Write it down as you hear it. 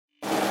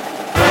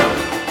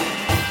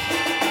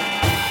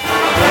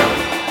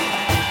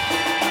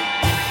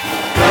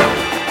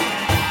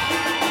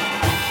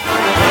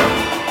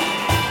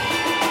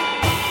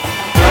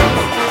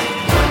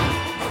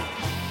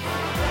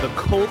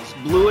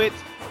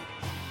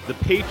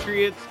The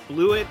Patriots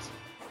blew it.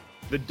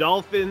 The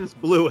Dolphins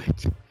blew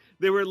it.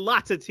 There were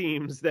lots of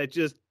teams that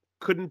just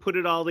couldn't put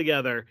it all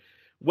together.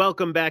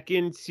 Welcome back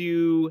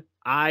into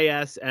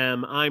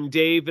ISM. I'm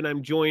Dave, and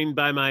I'm joined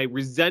by my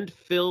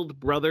resent-filled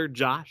brother,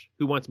 Josh,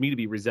 who wants me to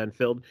be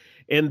resent-filled.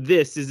 And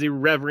this is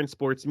Irreverent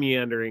Sports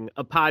Meandering,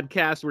 a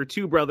podcast where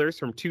two brothers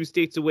from two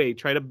states away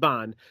try to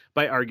bond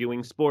by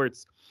arguing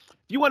sports.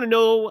 If you want to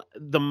know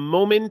the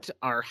moment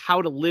or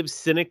how to live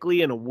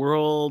cynically in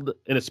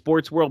a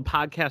sports world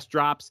podcast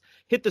drops,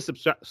 hit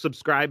the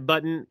subscribe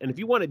button. And if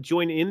you want to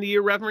join in the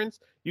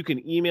irreverence, you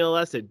can email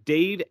us at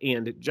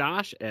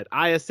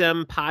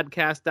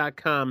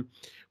daveandjosh@ismpodcast.com.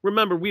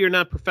 Remember, we are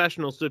not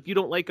professionals, so if you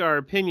don't like our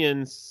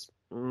opinions,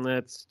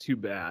 that's too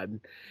bad.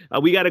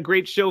 We got a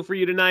great show for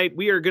you tonight.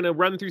 We are going to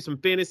run through some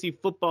fantasy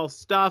football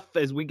stuff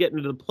as we get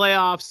into the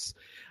playoffs.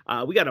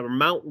 We got a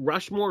Mount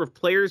Rushmore of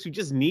players who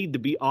just need to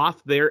be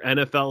off their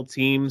NFL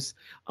teams.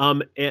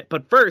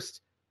 But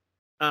first,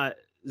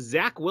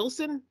 Zach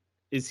Wilson,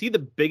 is he the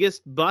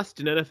biggest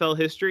bust in NFL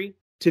history?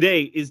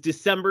 Today is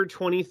December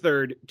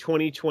 23rd,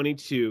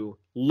 2022.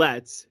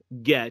 Let's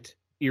get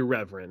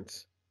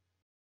irreverent.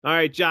 All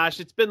right, Josh,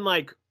 it's been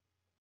like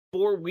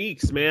 4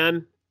 weeks,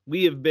 man.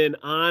 We have been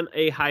on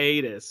a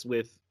hiatus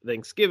with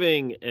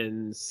Thanksgiving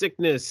and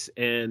sickness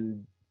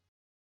and,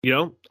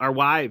 our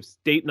wives,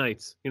 date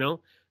nights,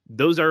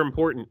 Those are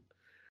important.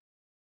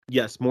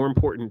 Yes, more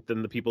important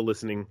than the people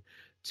listening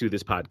to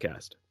this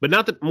podcast, but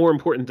not that more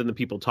important than the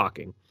people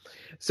talking.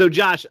 So,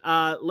 Josh,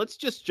 let's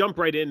just jump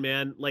right in,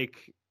 man.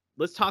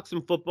 Let's talk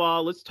some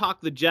football. Let's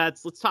talk the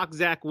Jets. Let's talk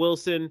Zach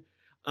Wilson.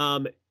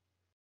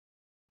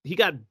 He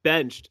got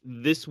benched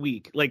this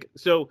week.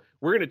 So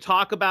we're going to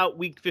talk about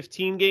week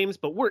 15 games,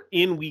 but we're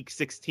in week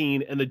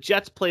 16, and the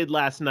Jets played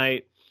last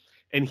night,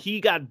 and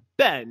he got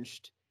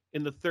benched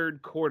in the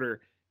third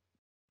quarter.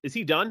 Is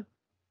he done?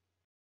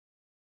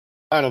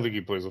 I don't think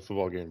he plays a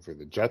football game for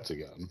the Jets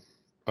again.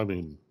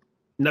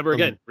 Never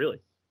again,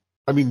 really.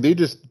 They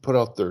just put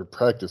out their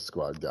practice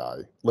squad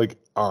guy,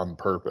 on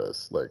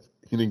purpose.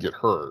 He didn't get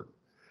hurt.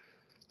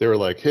 They were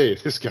like, hey,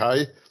 this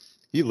guy,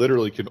 he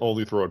literally can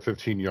only throw it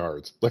 15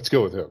 yards. Let's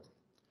go with him.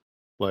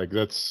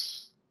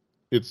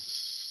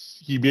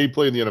 He may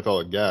play in the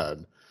NFL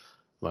again.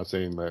 I'm not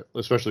saying that,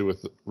 especially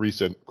with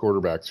recent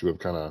quarterbacks who have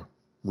kind of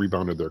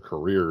rebounded their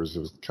careers, it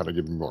was kind of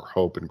giving more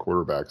hope in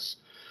quarterbacks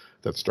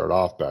that start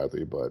off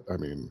badly. But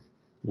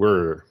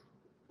we're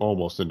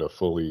almost into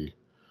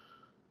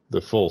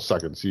the full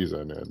second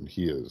season, and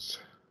he has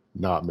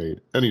not made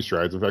any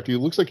strides. In fact, he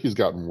looks like he's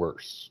gotten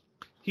worse.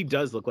 He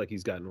does look like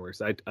he's gotten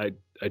worse. I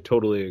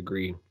totally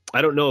agree.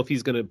 I don't know if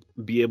he's going to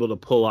be able to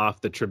pull off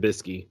the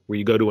Trubisky, where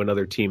you go to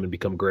another team and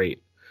become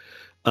great.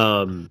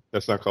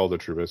 That's not called a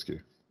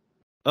Trubisky.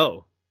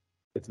 Oh,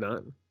 it's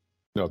not?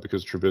 No,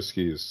 because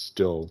Trubisky is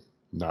still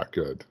not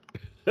good.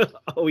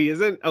 Oh, he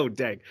isn't? Oh,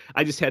 dang.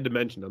 I just had to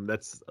mention him.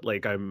 That's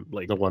I'm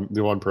like the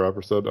one per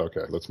episode?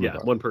 Okay, let's move on.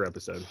 Yeah, one per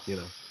episode,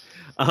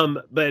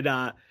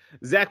 But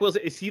Zach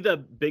Wilson, is he the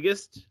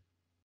biggest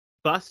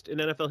bust in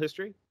NFL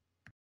history?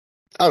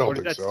 I don't think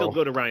so. Or does that still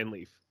go to Ryan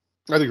Leaf?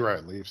 I think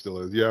Ryan Leaf still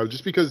is. Yeah,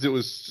 just because it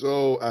was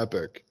so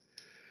epic.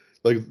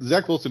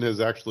 Zach Wilson has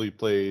actually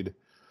played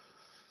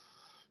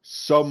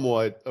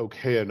somewhat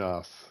okay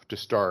enough to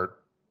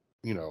start,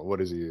 what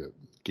is he,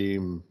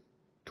 game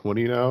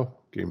 20 now?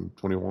 Game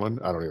 21?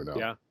 I don't even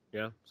know.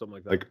 Yeah, something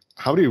like that.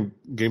 How many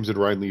games did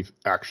Ryan Leaf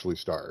actually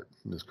start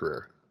in his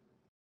career?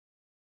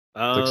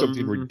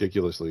 Something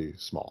ridiculously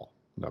small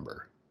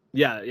number.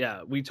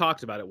 Yeah. We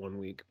talked about it 1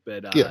 week,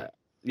 but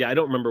yeah, I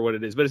don't remember what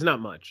it is, but it's not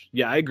much.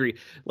 Yeah, I agree.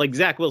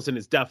 Zach Wilson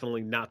is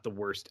definitely not the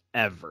worst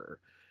ever.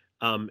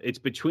 It's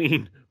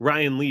between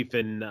Ryan Leaf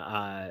and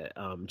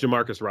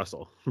Jamarcus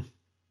Russell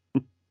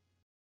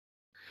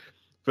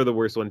for the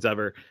worst ones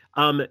ever.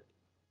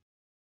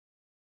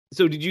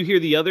 So did you hear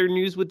the other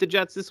news with the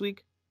Jets this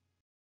week?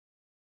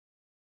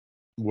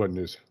 What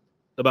news?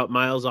 About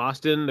Miles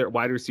Austin, their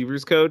wide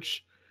receivers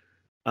coach,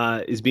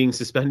 is being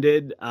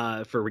suspended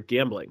for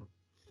gambling.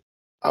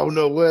 Oh,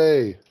 no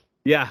way.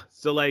 Yeah,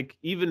 so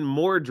even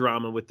more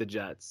drama with the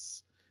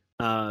Jets.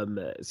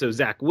 So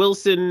Zach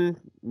Wilson,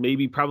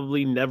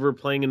 probably never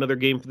playing another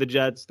game for the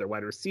Jets, their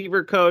wide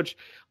receiver coach.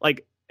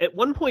 At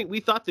one point, we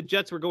thought the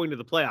Jets were going to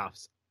the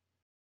playoffs.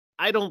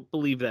 I don't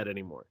believe that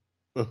anymore.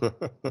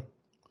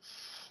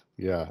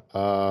 Yeah,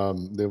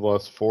 they've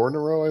lost 4 in a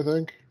row, I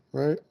think,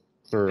 right?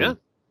 Or yeah.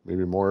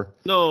 Maybe more.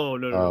 No, 4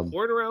 in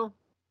a row?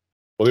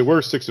 Well, they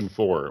were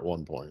 6-4 at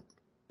one point.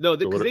 No,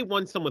 because they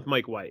won some with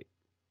Mike White.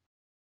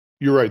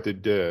 You're right, they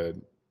did.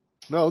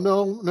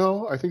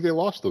 No. I think they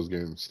lost those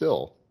games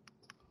still.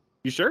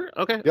 You sure?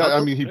 Okay.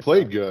 Yeah, he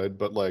played good,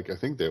 but I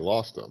think they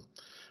lost them.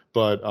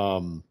 But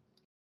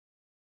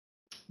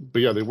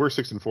yeah, they were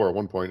 6-4 at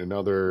one point, and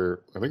now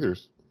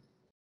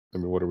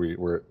what are we?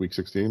 We're at week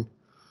 16.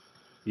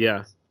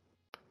 Yeah.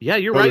 Yeah,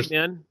 you're right,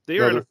 man. They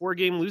are on a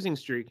 4-game losing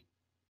streak.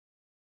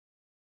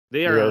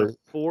 They are on a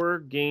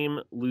 4-game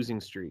losing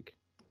streak.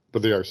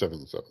 But they are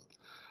 7-7.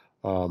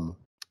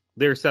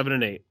 They're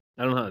 7-8.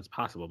 I don't know how that's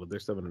possible, but they're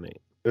 7-8.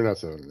 They're not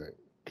 7-8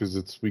 because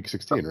it's week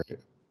 16, right?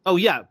 Oh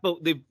yeah, but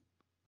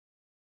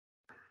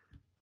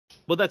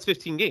that's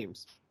 15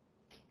 games.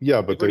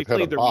 Yeah, but They've already they've had a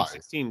played their Week bye.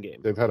 16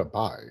 game. They've had a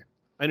bye.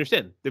 I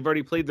understand. They've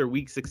already played their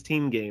Week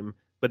 16 game,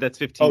 but that's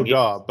 15 Oh, games.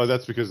 duh. But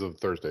that's because of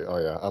Thursday. Oh,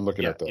 yeah. I'm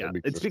looking at the Yeah.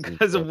 Week It's 15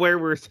 because stuff. of where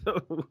we're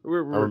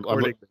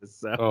recording this.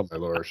 So. Oh, my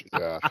lord.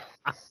 Yeah.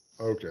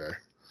 Okay.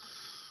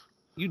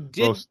 You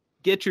did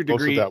get your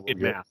degree in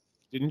math,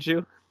 didn't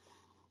you?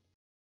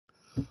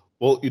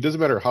 Well, it doesn't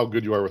matter how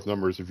good you are with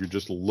numbers if you're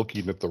just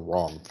looking at the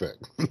wrong thing.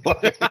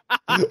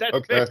 That's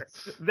okay. fair.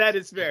 That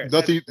is fair.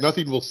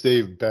 Nothing will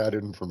save bad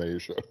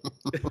information.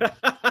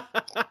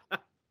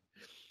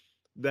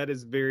 That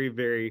is very,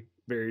 very,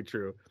 very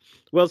true.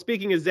 Well,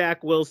 speaking of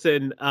Zach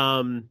Wilson,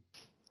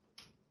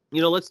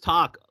 let's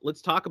talk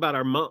about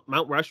our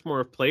Mount Rushmore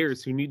of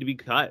players who need to be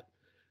cut.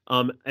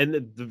 And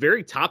the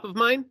very top of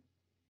mine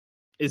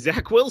is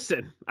Zach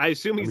Wilson. I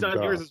assume he's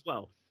on yours as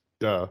well.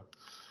 Yeah.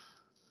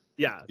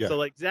 Yeah. So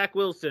like Zach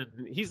Wilson,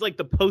 he's like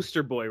the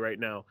poster boy right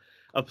now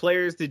of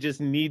players that just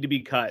need to be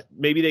cut.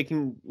 Maybe they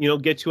can,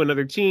 get to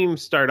another team,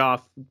 start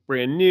off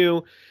brand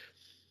new.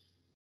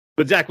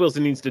 But Zach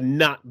Wilson needs to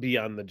not be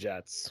on the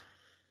Jets.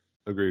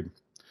 Agreed.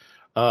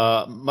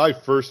 My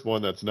first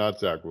one that's not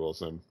Zach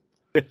Wilson.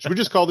 Should we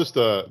just call this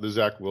the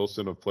Zach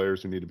Wilson of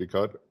players who need to be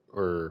cut?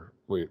 Or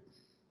wait.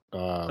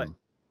 The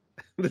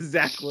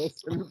Zach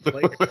Wilson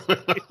players.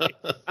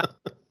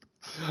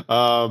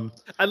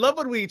 I love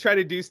when we try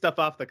to do stuff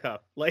off the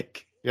cuff.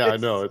 Like, yeah, I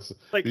know. It's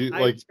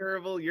I'm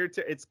terrible. You're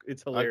it's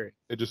hilarious.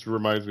 It just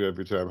reminds me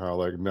every time how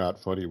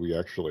not funny we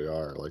actually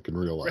are, like in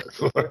real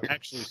life. We're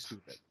actually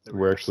stupid.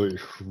 We're actually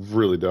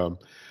really dumb.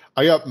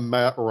 I got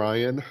Matt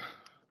Ryan.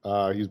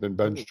 He's been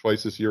benched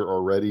twice this year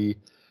already.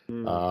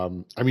 Nick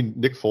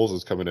Foles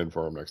is coming in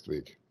for him next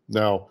week.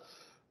 Now,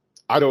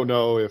 I don't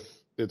know if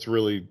it's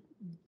really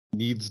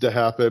needs to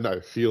happen. I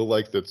feel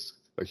like that's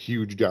a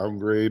huge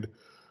downgrade.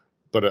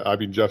 But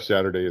Jeff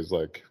Saturday is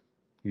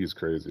he's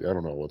crazy. I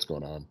don't know what's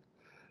going on.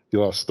 He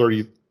lost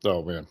 30.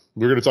 Oh man,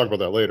 we're going to talk about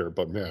that later.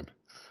 But man,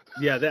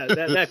 yeah,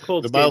 that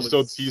Colts the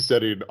milestones he's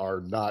setting are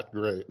not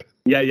great.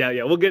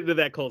 Yeah. We'll get into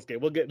that Colts game.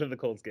 We'll get into the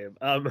Colts game.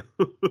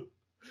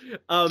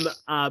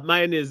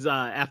 Mine is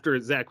after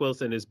Zach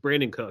Wilson is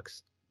Brandon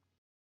Cooks.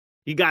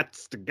 He got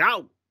to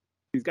go.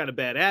 He's got a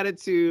bad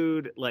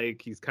attitude.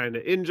 Like he's kind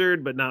of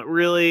injured, but not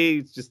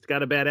really. He's just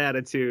got a bad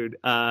attitude.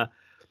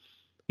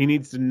 He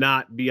needs to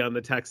not be on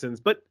the Texans,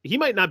 but he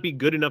might not be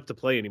good enough to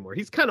play anymore.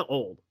 He's kind of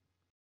old.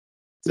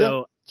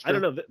 So yeah, I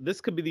don't know.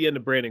 This could be the end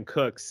of Brandon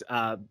Cooks.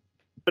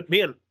 But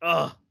man,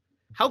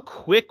 how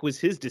quick was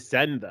his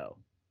descend though?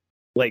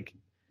 Like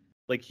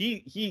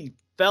he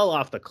fell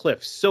off the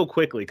cliff so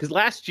quickly because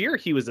last year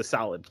he was a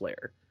solid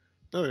player.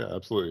 Oh yeah,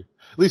 absolutely.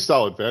 At least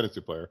solid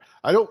fantasy player.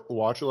 I don't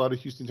watch a lot of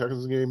Houston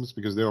Texans games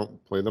because they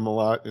don't play them a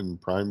lot in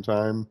prime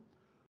time.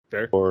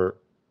 Fair. Or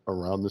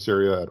around this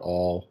area at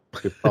all.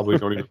 They probably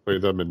don't even play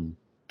them in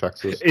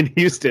Texas. In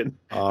Houston.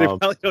 They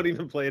probably don't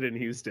even play it in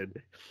Houston.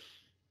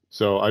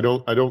 So I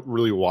don't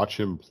really watch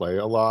him play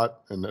a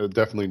lot, and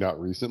definitely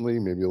not recently.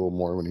 Maybe a little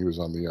more when he was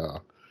on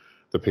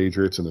the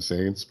Patriots and the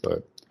Saints,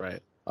 but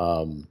right.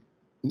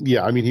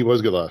 Yeah, he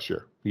was good last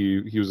year.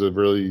 He was a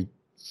really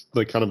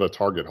kind of a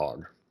target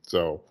hog.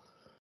 So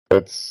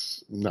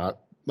that's not.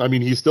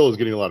 He still is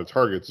getting a lot of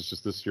targets. It's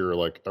just this year,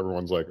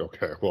 everyone's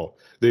okay, well,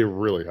 they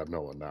really have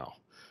no one now.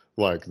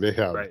 They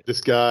have this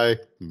guy,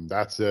 and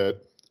that's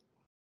it.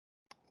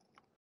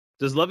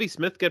 Does Lovie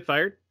Smith get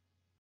fired?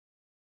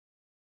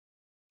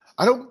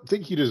 I don't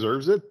think he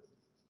deserves it.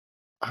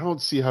 I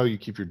don't see how you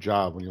keep your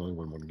job when you only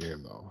win one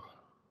game, though.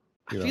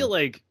 I feel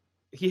like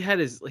he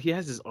has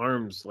his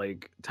arms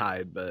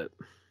tied, but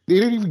they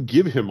didn't even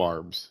give him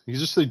arms.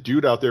 He's just a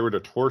dude out there with a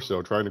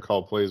torso trying to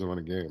call plays and win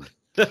a game.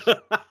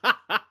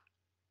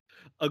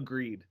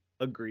 Agreed.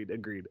 All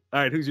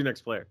right, who's your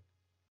next player?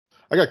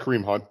 I got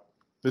Kareem Hunt.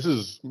 This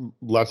is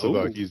less of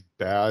a he's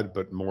bad,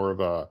 but more of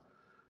a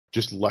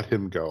just let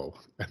him go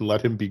and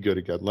let him be good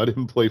again. Let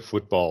him play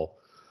football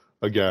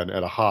again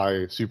at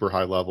a super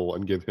high level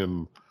and give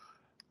him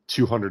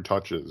 200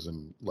 touches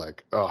and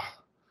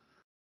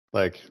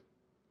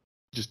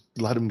just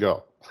let him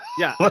go.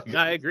 Yeah,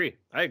 I agree.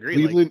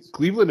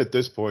 Cleveland at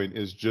this point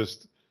is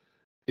just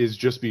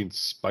being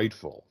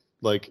spiteful.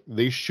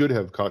 They should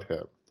have cut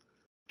him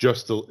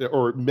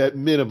or at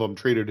minimum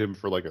traded him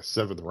for a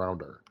 7th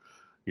rounder,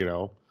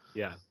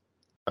 Yeah.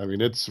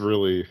 It's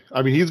really.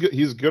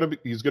 He's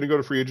gonna go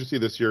to free agency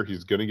this year.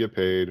 He's gonna get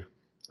paid.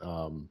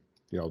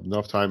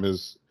 Enough time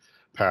has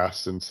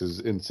passed since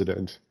his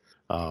incident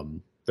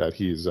that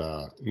he's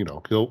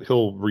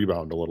he'll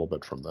rebound a little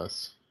bit from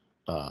this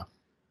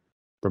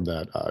from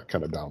that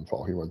kind of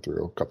downfall he went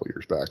through a couple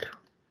years back.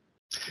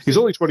 He's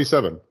only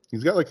 27.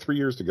 He's got 3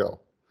 years to go.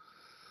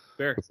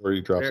 Fair. Before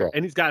he drops off.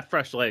 And he's got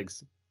fresh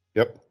legs.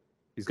 Yep.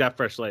 He's got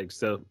fresh legs.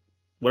 So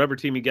whatever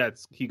team he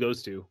gets, he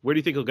goes to. Where do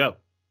you think he'll go?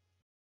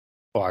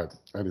 Oh,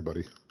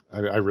 anybody.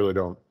 I really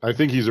don't. I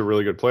think he's a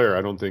really good player.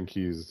 I don't think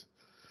he's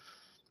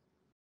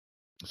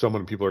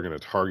someone people are going to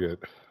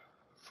target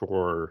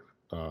for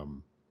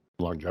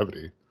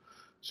longevity.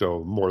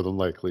 So more than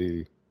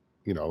likely,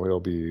 he'll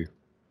be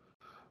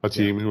a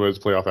team who has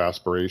playoff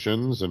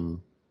aspirations and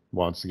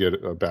wants to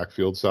get a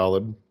backfield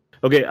solid.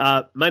 Okay,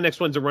 my next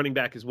one's a running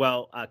back as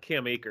well,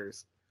 Cam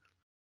Akers.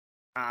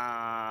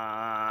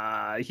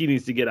 He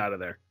needs to get out of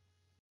there.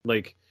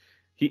 Like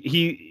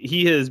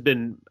he has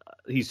been,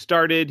 he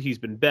started, he's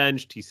been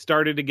benched, he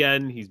started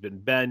again, he's been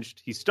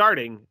benched, he's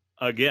starting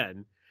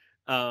again.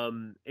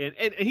 And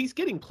he's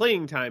getting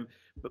playing time,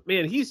 but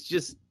man,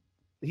 he's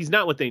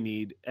not what they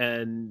need.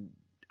 And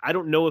I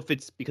don't know if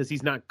it's because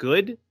he's not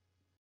good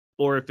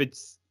or if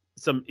it's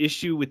some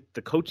issue with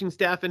the coaching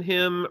staff in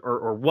him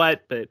or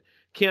what, but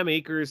Cam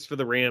Akers for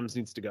the Rams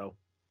needs to go.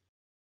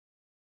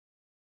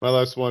 My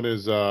last one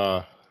is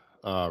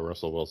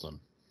Russell Wilson,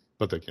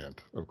 but they can't,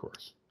 of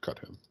course, cut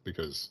him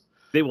because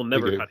they will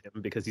never cut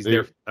him because he's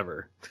there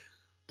forever.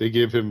 They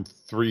gave him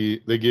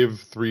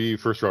three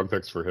first-round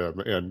picks for him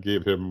and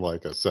gave him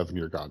like a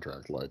 7-year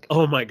contract. Like,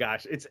 oh my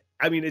gosh,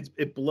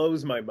 it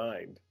blows my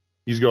mind.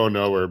 He's going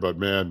nowhere, but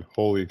man,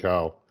 holy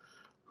cow,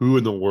 who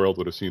in the world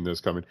would have seen this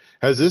coming?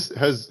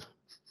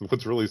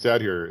 What's really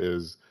sad here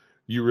is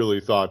you really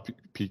thought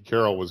Pete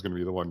Carroll was going to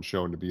be the one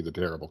shown to be the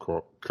terrible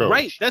coach.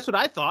 Right, that's what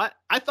I thought.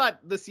 I thought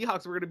the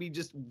Seahawks were going to be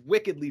just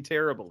wickedly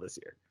terrible this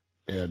year.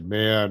 And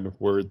man,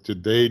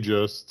 did they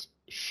just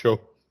show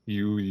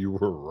you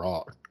were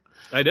wrong?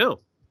 I know.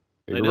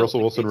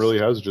 Russell Wilson really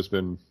has just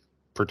been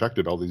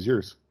protected all these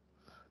years.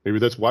 Maybe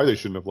that's why they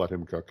shouldn't have let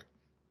him cook.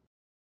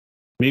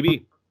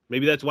 Maybe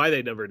that's why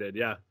they never did.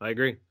 Yeah, I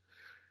agree.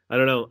 I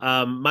don't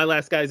know. My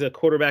last guy's a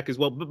quarterback as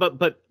well.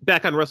 But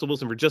back on Russell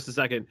Wilson for just a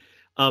second.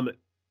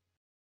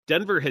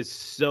 Denver has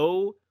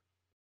so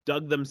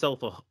dug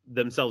themselves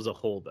a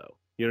hole, though.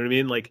 You know what I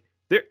mean? Like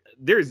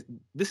this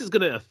is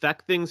going to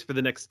affect things for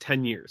the next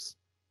 10 years.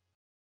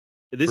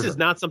 This is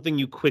not something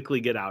you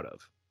quickly get out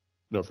of.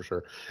 No, for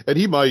sure. And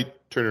he might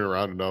turn it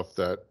around enough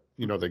that,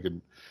 they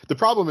can. The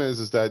problem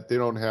is that they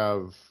don't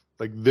have,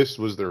 like, this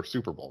was their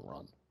Super Bowl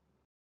run.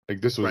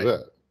 Like, this was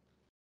it.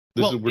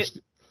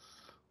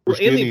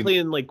 They play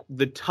in like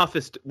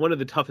one of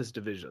the toughest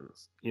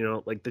divisions.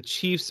 Like the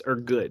Chiefs are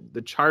good,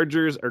 the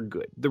Chargers are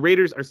good, the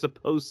Raiders are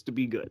supposed to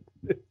be good.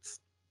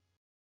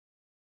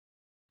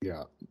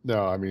 Yeah,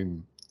 no, I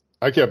mean,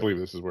 I can't believe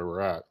this is where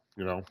we're at.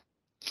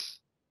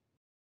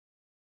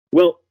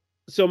 Well,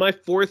 so my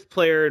fourth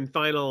player and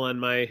final on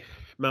my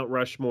Mount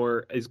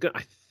Rushmore is good.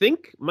 I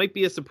think might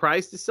be a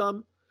surprise to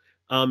some.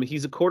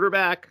 He's a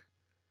quarterback,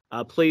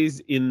 plays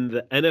in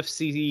the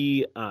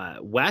NFC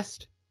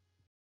West.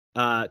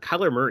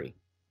 Kyler Murray.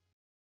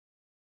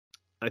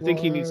 I think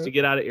he needs to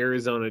get out of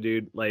Arizona,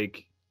 dude.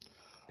 Like,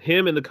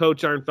 him and the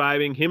coach aren't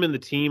vibing. Him and the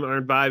team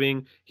aren't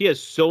vibing. He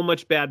has so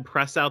much bad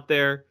press out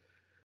there.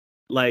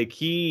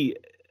 Like,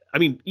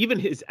 even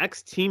his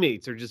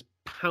ex-teammates are just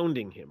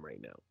pounding him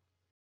right now.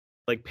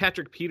 Like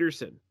Patrick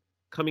Peterson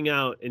coming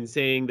out and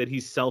saying that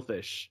he's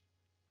selfish.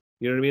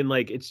 You know what I mean?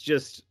 Like, it's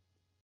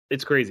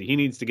crazy. He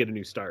needs to get a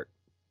new start.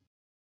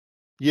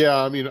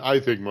 Yeah, I mean, I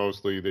think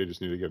mostly they just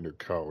need to get a new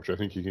coach. I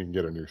think he can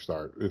get a new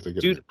start if they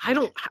get. Dude, I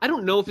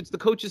don't know if it's the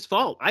coach's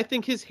fault. I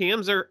think his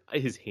hams.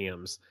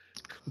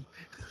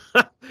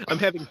 I'm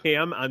having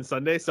ham on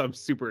Sunday, so I'm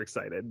super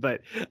excited.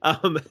 But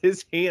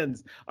his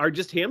hands are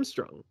just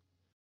hamstrung.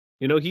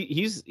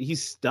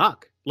 He's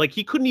stuck. Like,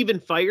 he couldn't even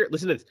fire.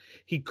 Listen to this.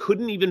 He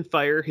couldn't even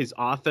fire his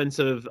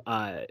offensive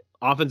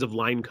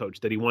line coach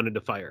that he wanted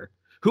to fire,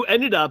 who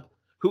ended up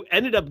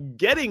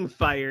getting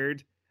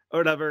fired. Or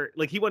whatever,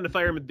 like he wanted to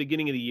fire him at the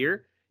beginning of the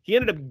year. He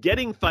ended up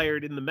getting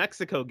fired in the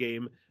Mexico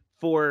game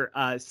for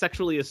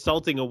sexually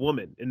assaulting a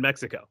woman in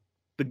Mexico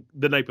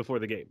the night before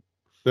the game.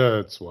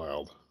 That's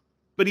wild.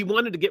 But he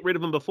wanted to get rid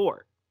of him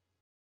before.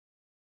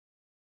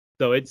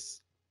 So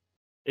it's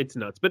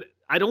nuts. But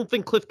I don't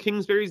think Cliff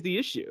Kingsbury's the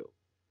issue.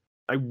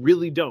 I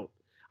really don't.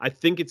 I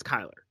think it's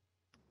Kyler.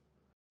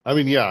 I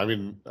mean, yeah.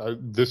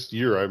 This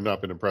year I've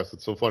not been impressed.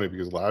 It's so funny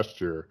because last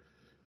year,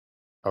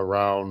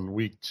 around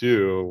week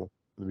 2,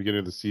 the beginning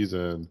of the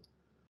season,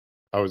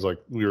 I was like,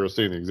 we were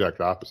saying the exact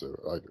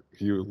opposite. Like,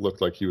 he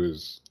looked like he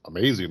was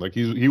amazing. Like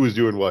he was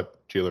doing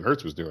what Jalen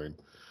Hurts was doing,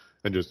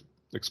 and just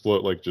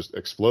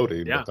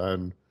exploding. Yeah.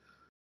 But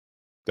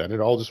then it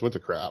all just went to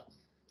crap.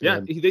 Yeah,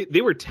 and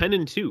they were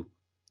 10-2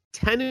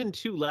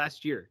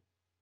 last year,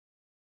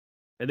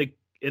 and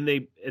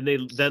they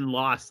then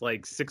lost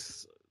like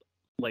 6.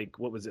 Like,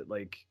 what was it,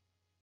 like?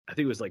 I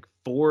think it was like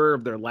 4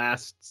 of their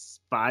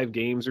last 5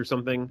 games or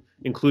something,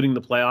 including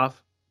the playoff.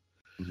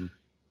 Mm-hmm.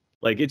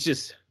 Like, it's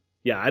just,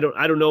 yeah, I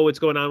don't know what's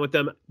going on with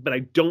them, but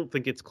I don't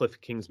think it's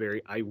Cliff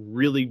Kingsbury. I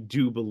really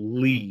do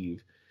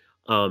believe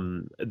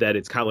that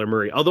it's Kyler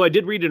Murray. Although I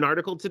did read an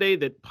article today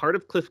that part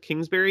of Cliff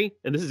Kingsbury,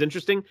 and this is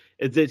interesting,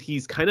 is that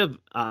he's kind of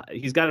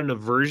he's got an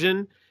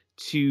aversion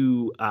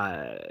to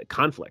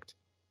conflict.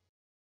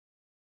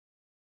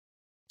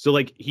 So,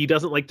 like, he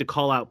doesn't like to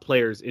call out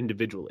players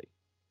individually.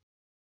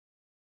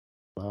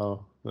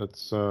 Wow,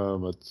 that's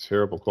a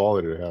terrible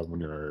quality to have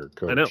when you're a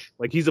coach. I know,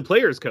 like, he's a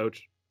player's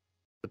coach.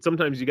 But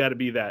sometimes you got to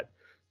be that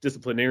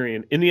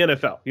disciplinarian in the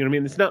NFL. You know what I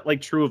mean? It's not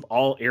like true of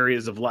all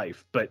areas of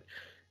life, but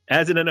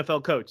as an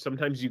NFL coach,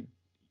 sometimes you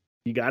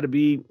got to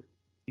be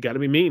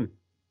mean.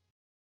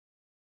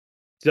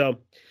 So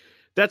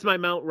that's my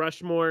Mount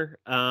Rushmore.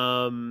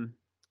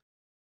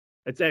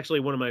 It's actually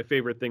one of my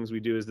favorite things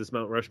we do is this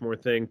Mount Rushmore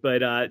thing.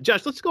 But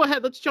Josh, let's go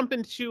ahead. Let's jump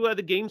into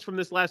the games from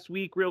this last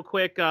week real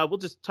quick. We'll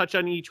just touch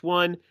on each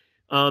one,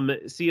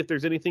 see if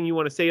there's anything you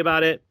want to say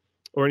about it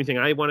or anything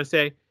I want to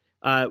say.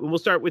 We'll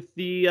start with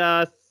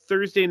the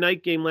Thursday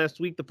night game last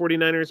week, the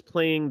 49ers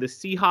playing the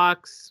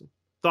Seahawks.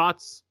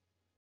 Thoughts?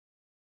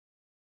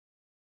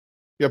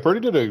 Yeah,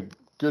 Purdy did a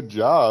good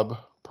job.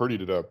 Purdy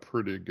did a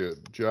pretty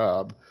good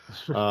job.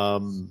 I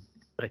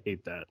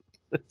hate that.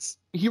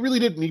 He really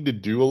didn't need to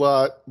do a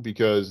lot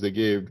because they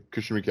gave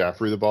Christian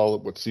McCaffrey the ball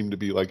at what seemed to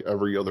be like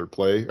every other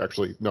play.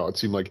 Actually, no, it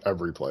seemed like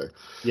every play.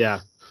 Yeah.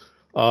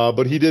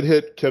 But he did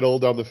hit Kittle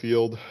down the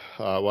field.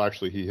 Well,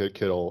 actually, he hit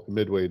Kittle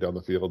midway down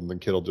the field, and then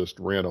Kittle just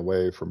ran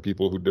away from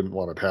people who didn't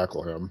want to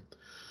tackle him.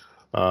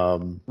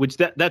 Which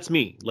that's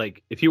me.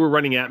 Like, if he were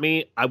running at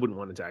me, I wouldn't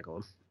want to tackle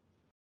him.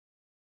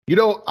 You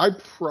know, I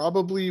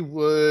probably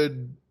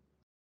would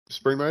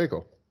sprain my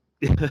ankle.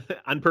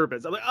 On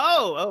purpose. I'm like,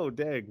 oh,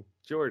 dang,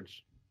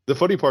 George. The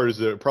funny part is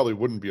that it probably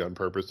wouldn't be on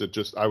purpose. It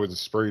just, I would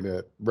sprain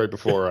it right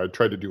before I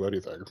tried to do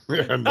anything.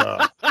 And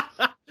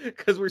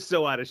because we're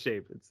so out of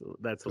shape.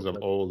 That's because I'm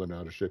old and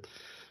out of shape.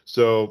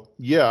 So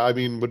yeah, I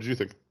mean, what did you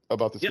think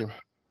about this game?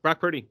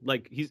 Brock Purdy,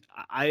 like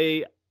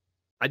I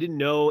didn't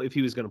know if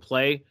he was going to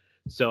play,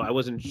 so I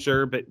wasn't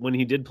sure. But when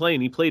he did play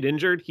and he played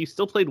injured, he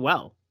still played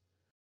well.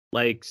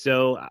 Like,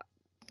 so,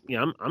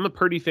 I'm a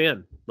Purdy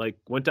fan. Like,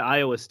 went to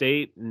Iowa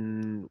State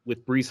and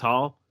with Breece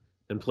Hall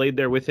and played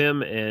there with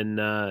him, and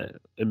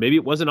maybe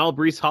it wasn't all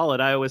Breece Hall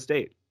at Iowa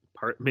State.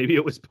 Maybe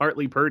it was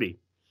partly Purdy.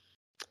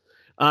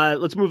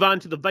 Let's move on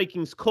to the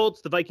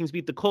Vikings-Colts. The Vikings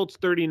beat the Colts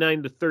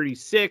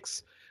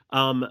 39-36.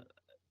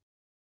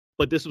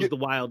 But this was the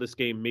wildest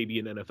game maybe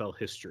in NFL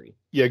history.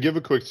 Yeah, give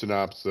a quick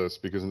synopsis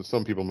because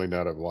some people may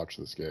not have watched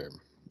this game.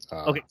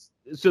 Okay,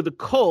 so the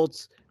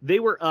Colts, they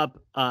were up.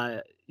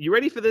 You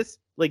ready for this?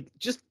 Like,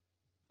 just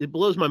it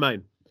blows my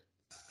mind.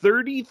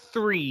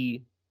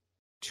 33-0.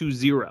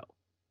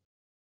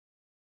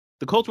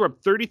 The Colts were up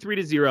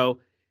 33-0,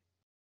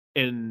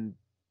 and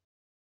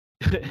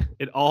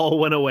it all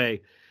went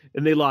away.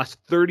 And they lost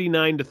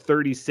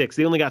 39-36.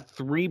 They only got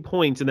 3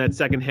 points in that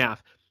second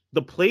half.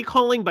 The play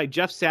calling by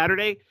Jeff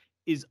Saturday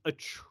is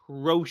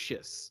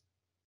atrocious.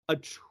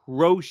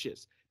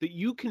 Atrocious. That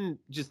you can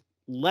just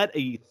let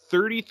a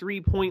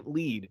 33-point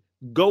lead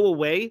go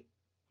away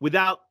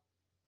without,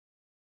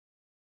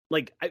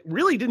 like, it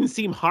really didn't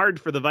seem hard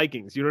for the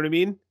Vikings. You know what I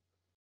mean?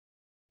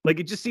 Like,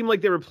 it just seemed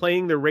like they were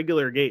playing their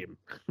regular game.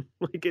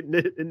 Like, it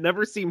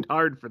never seemed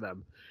hard for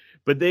them.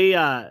 But they,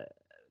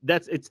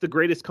 it's the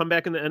greatest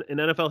comeback in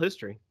NFL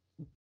history.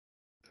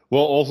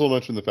 Well, also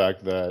mention the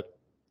fact that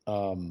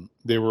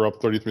they were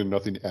up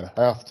 33-0 at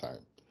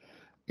halftime.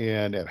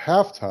 And at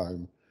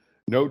halftime,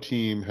 no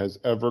team has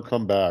ever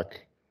come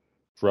back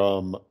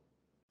from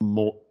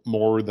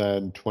more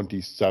than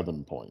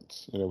 27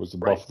 points. And it was the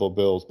Buffalo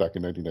Bills back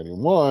in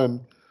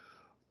 1991,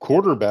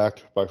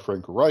 quarterbacked by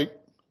Frank Reich,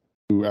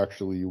 who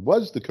actually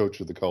was the coach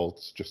of the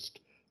Colts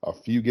just a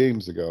few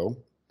games ago.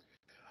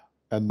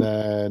 And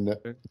then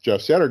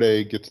Jeff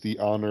Saturday gets the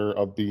honor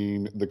of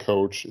being the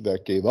coach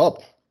that gave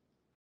up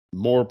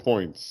more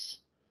points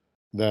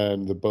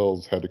than the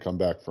Bills had to come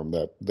back from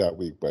that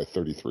week by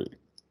 33.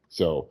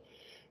 So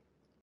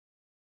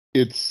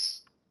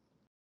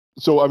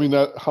I mean,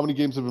 how many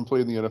games have been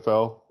played in the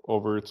NFL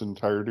over its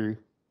entirety?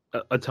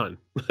 A ton.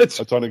 A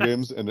ton of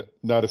games, and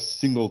not a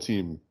single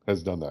team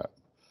has done that.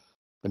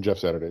 And Jeff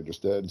Saturday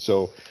just did.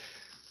 So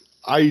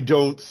I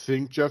don't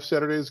think Jeff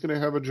Saturday is going to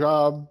have a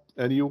job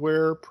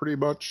pretty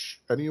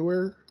much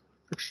anywhere.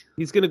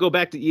 He's going to go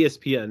back to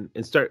ESPN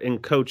and start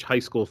and coach high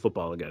school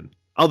football again.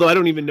 Although I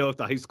don't even know if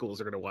the high schools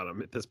are going to want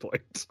him at this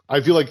point.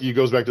 I feel like he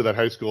goes back to that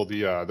high school.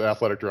 The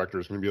athletic director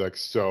is going to be like,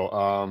 so,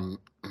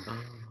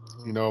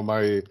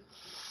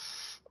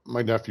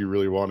 my nephew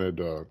really wanted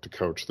to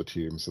coach the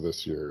teams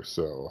this year,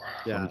 so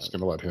I'm just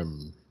going to let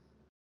him.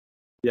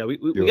 Yeah, we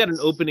got an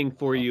opening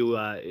for you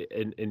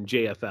in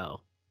JFL,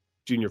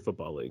 Junior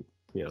Football League.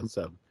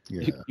 So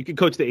you can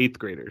coach the 8th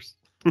graders.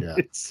 Yeah.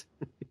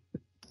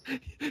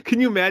 Can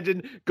you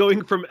imagine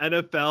going from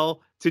NFL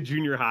to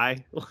junior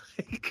high?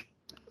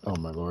 Oh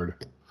my Lord.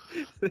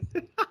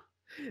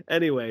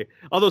 Anyway,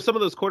 although some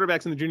of those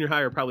quarterbacks in the junior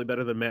high are probably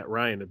better than Matt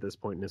Ryan at this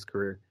point in his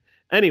career.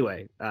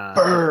 Anyway,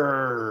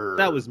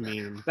 that was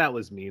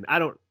mean.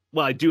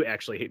 I do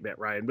actually hate Matt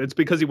Ryan, but it's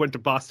because he went to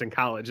Boston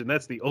College, and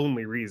that's the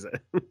only reason.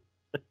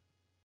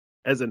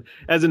 as a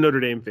Notre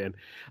Dame fan.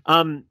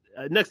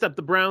 Next up,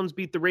 the Browns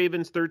beat the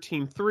Ravens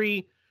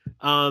 13-3.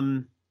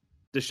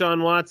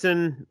 Deshaun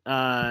Watson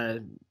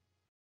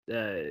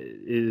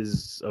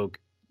is okay.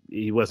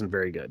 He wasn't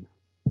very good.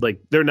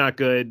 Like, they're not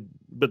good,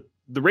 but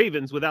the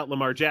Ravens, without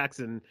Lamar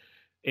Jackson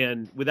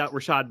and without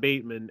Rashad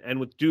Bateman and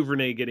with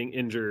Duvernay getting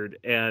injured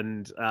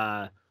and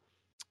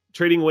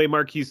trading away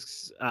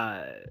Marquise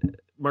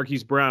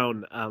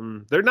Brown,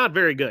 they're not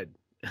very good.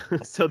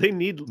 So they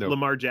need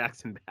Lamar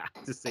Jackson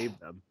back to save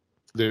them.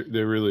 They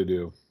really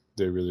do.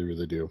 They really,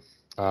 really do.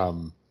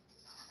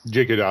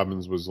 J.K.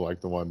 Dobbins was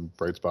like the one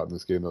bright spot in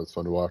this game that was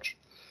fun to watch.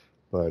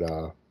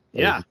 But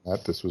yeah,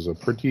 this was a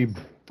pretty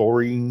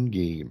boring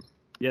game.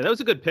 Yeah, that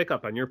was a good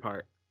pickup on your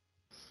part.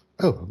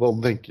 Oh, well,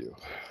 thank you.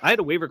 I had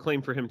a waiver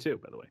claim for him too,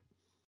 by the way.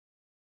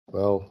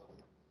 Well,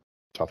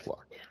 tough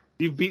luck.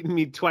 You've beaten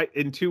me twice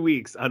in 2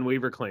 weeks on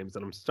waiver claims,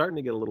 and I'm starting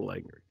to get a little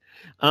angry.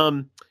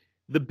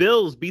 The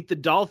Bills beat the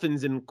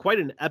Dolphins in quite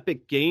an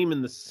epic game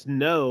in the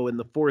snow in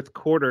the fourth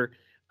quarter.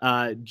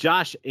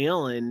 Josh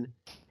Allen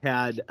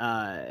had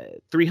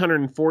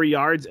 304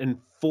 yards and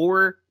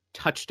 4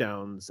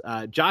 touchdowns.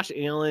 Josh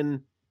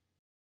Allen,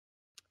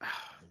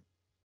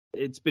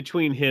 it's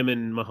between him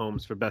and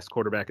Mahomes for best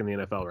quarterback in the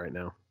NFL right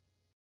now.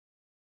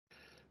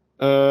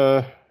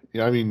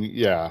 Yeah, I mean,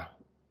 yeah,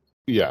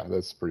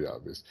 that's pretty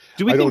obvious.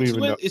 Do we think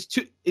Tua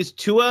is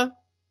Tua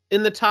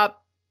in the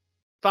top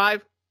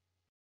 5?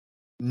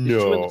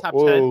 No. In the top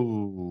 10?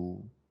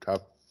 Oh,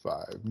 top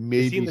 5.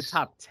 Maybe. Is he in the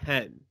top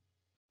 10?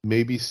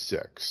 Maybe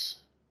 6.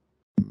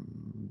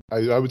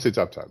 I would say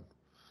top 10.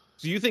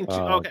 So you think? Okay,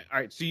 all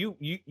right. So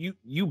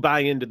you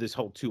buy into this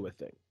whole Tua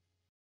thing?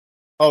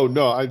 Oh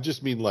no, I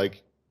just mean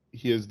like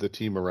he has the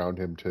team around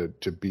him to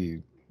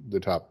be the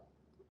top,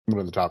 one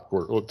of the top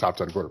 10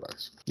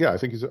 quarterbacks. Yeah, I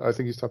think he's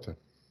top 10.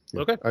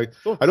 Yeah. Okay,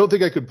 cool. I don't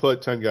think I could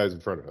put 10 guys in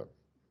front of him.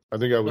 I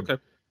think I would.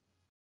 Okay.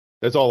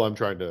 That's all I'm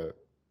trying to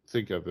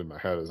think of in my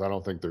head is I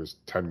don't think there's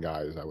 10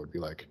 guys I would be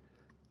like,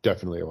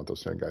 definitely I want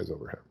those 10 guys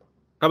over him.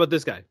 How about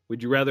this guy?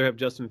 Would you rather have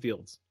Justin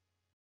Fields?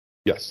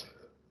 Yes.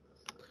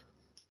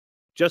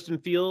 Justin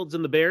Fields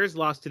and the Bears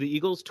lost to the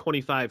Eagles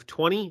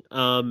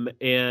 25-20,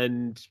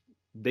 and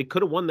they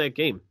could have won that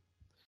game.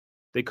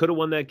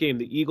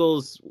 The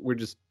Eagles were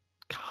just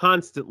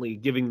constantly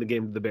giving the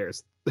game to the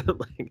Bears.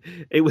 Like,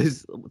 it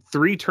was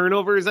 3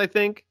 turnovers, I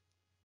think,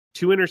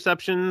 2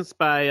 interceptions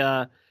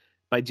by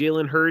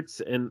Jalen Hurts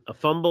and a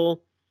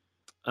fumble.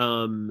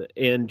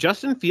 And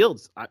Justin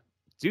Fields,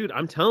 dude,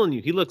 I'm telling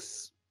you,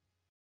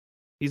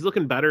 he's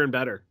looking better and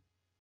better.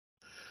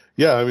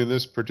 Yeah, I mean,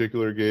 this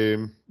particular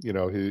game,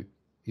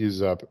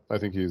 he's up. I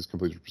think his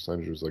completion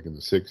percentage was like in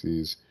the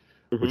 60s,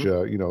 which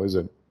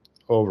isn't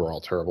overall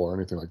terrible or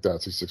anything like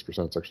that. 66%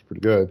 is actually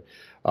pretty good.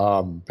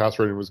 Pass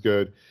rating was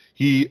good.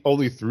 He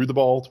only threw the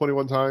ball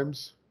 21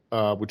 times,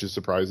 which is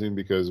surprising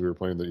because we were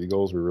playing the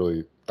Eagles. I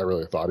really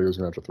thought he was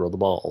going to have to throw the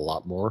ball a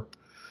lot more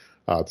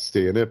to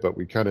stay in it, but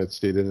we kind of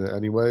stayed in it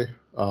anyway.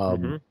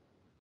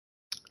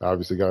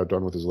 Obviously got it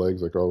done with his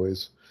legs like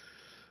always.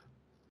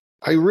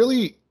 I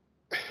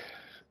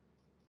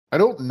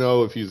don't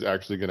know if he's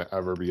actually going to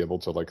ever be able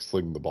to like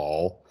sling the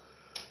ball,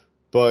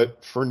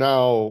 but for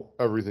now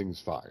everything's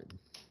fine.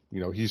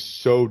 He's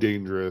so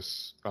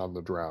dangerous on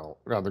the ground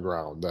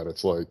that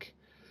it's like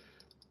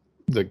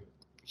the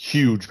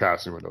huge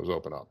passing windows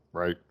open up,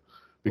 right?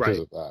 Because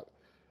of that.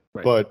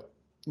 Right. But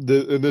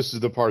and this is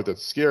the part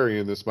that's scary,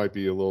 and this might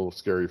be a little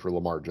scary for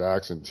Lamar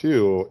Jackson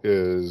too,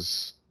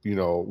 is,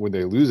 when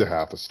they lose a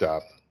half a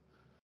step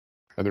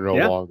and they're no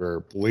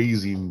longer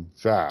blazing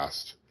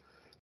fast,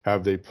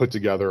 have they put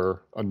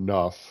together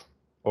enough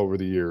over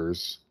the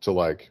years to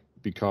like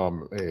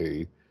become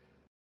a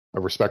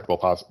respectable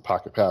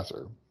pocket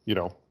passer?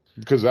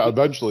 Because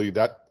eventually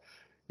that,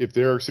 if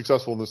they're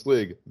successful in this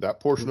league, that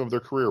portion of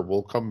their career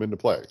will come into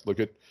play. Look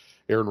at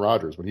Aaron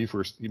Rodgers when he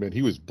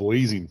was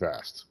blazing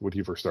fast when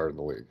he first started in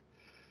the league,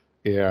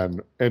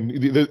 and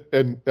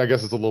I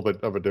guess it's a little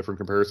bit of a different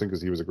comparison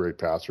because he was a great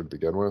passer to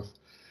begin with,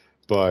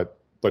 but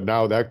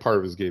now that part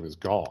of his game is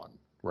gone,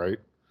 right?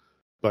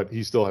 But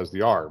he still has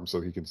the arm,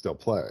 so he can still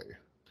play.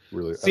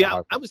 Really, see,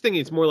 I was thinking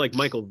it's more like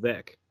Michael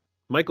Vick.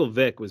 Michael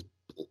Vick was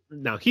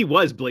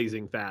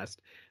blazing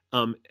fast,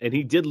 and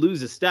he did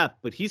lose a step,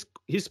 but his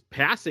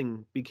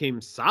passing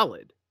became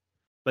solid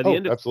by the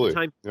end of the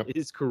time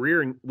his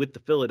career with the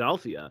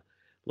Philadelphia.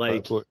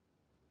 So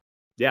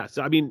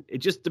I mean, it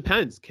just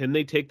depends. Can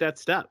they take that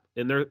step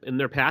in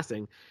their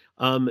passing?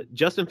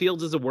 Justin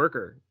Fields is a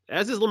worker,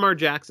 as is Lamar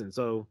Jackson.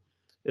 So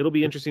it'll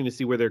be interesting to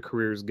see where their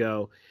careers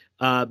go.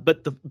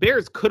 But the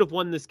Bears could have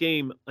won this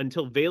game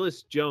until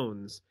Velus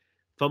Jones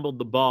fumbled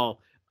the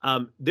ball.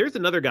 There's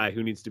another guy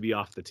who needs to be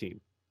off the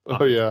team.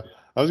 Oh yeah,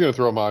 I was gonna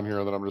throw him on here,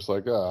 and then I'm just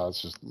like,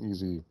 it's just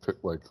easy,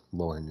 like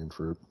low-hanging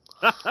fruit.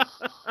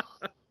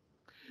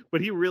 But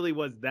he really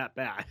was that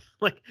bad.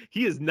 Like,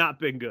 he has not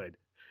been good.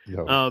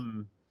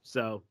 No.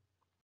 So,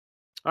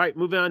 all right,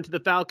 moving on to the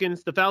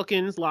Falcons. The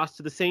Falcons lost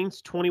to the Saints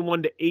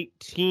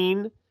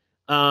 21-18.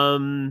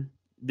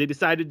 They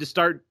decided to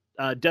start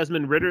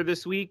Desmond Ridder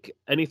this week.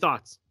 Any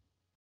thoughts?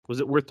 Was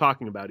it worth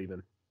talking about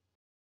even?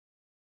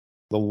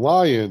 The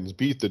Lions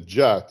beat the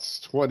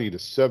Jets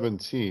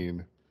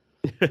 20-17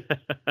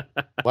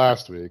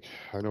 last week.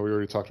 I know we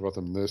already talked about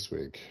them this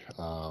week.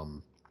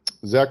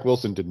 Zach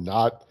Wilson did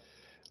not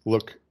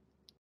look,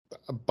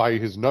 by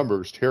his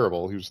numbers,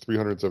 terrible. He was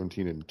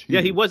 317 and 2.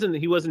 Yeah, he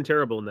wasn't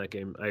terrible in that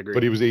game. I agree.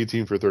 But he was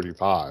 18 for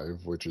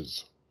 35, which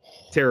is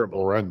terrible,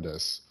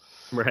 horrendous.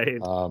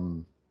 Right.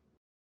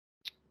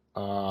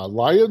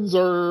 Lions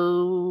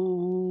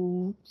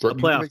are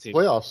threatening to make the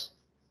playoffs.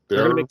 They're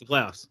going to make the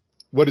playoffs.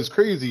 What is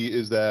crazy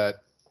is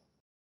that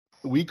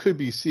we could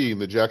be seeing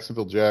the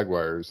Jacksonville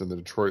Jaguars and the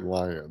Detroit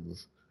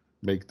Lions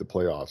make the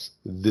playoffs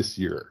this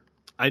year.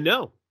 I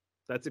know.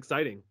 That's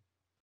exciting.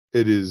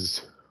 It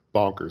is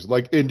bonkers.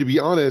 Like, and to be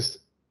honest,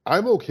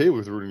 I'm okay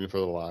with rooting for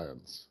the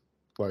Lions.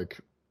 Like,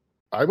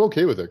 I'm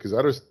okay with it because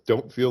I just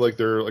don't feel like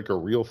they're like a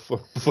real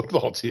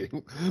football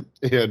team.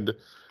 And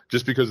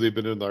just because they've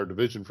been in our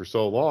division for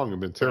so long and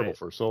been terrible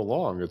for so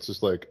long, it's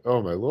just like,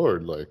 oh my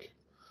Lord, like,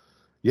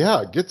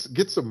 yeah, get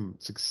some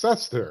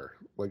success there.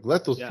 Like,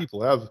 let those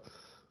people have,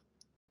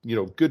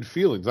 good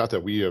feelings. Not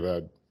that we have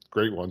had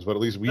great ones, but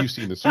at least we've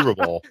seen the Super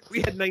Bowl. We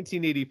had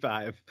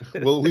 1985.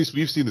 Well, at least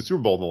we've seen the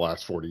Super Bowl in the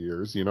last 40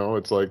 years.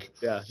 It's like,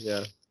 yeah.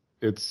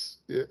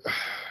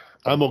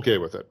 I'm okay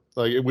with it.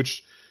 Like,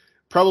 which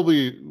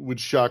probably would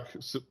shock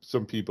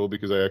some people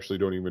because I actually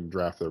don't even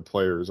draft their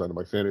players onto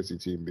my fantasy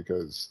team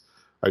because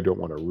I don't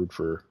want to root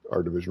for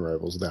our division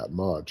rivals that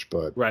much.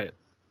 But right.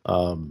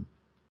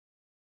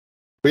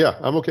 But yeah,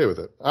 I'm okay with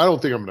it. I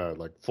don't think I'm gonna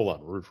like full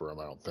on root for them.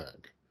 I don't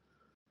think.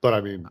 But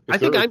I mean, I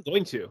think I'm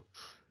going to.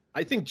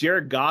 I think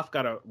Jared Goff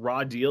got a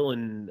raw deal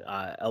in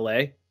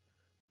L.A.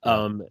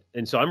 And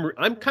so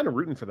I'm kind of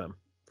rooting for them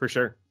for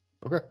sure.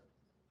 Okay.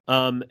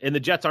 And the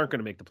Jets aren't going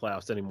to make the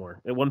playoffs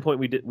anymore. At one point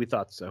we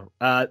thought so.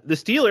 The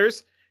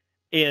Steelers,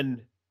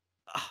 and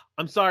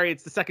I'm sorry,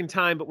 it's the second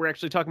time, but we're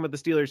actually talking about the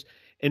Steelers.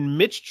 And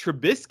Mitch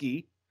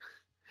Trubisky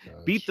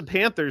beat the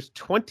Panthers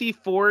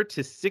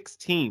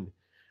 24-16.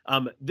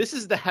 This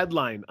is the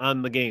headline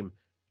on the game.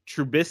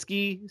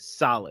 Trubisky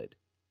solid.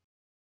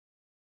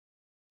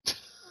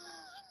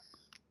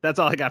 That's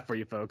all I got for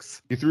you,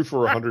 folks. He threw for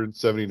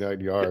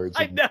 179 yards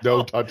and I know.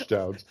 no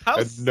touchdowns. How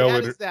and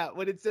sad is that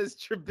when it says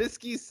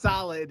Trubisky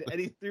solid and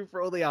he threw for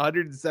only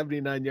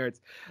 179 yards?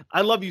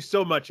 I love you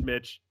so much,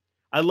 Mitch.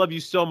 I love you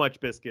so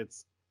much,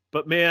 Biscuits.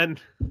 But man,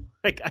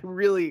 like I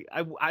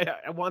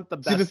want the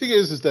best. See, the thing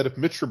is that if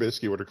Mitch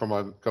Trubisky were to come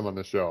on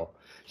the show,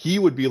 he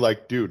would be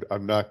like, dude,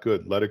 I'm not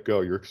good. Let it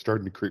go. You're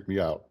starting to creep me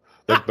out.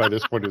 Like by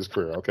this point in his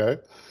career, okay?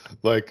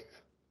 Like,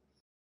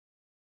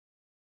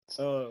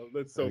 oh,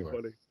 that's so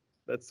funny.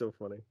 That's so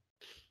funny.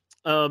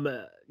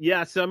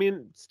 Yeah, so I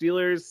mean,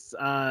 Steelers,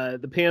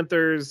 the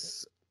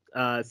Panthers,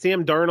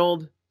 Sam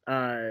Darnold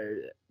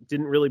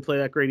didn't really play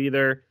that great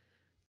either.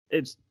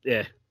 It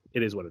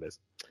is what it is.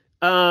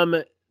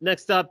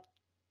 Next up,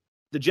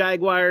 the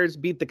Jaguars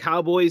beat the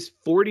Cowboys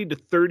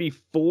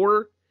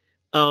 40-34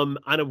 on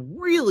a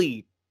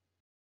really,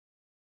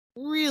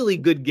 really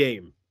good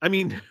game. I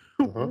mean,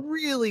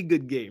 really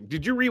good game.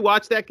 Did you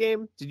rewatch that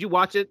game? Did you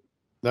watch it?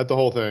 Not the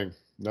whole thing.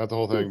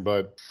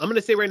 But I'm going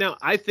to say right now,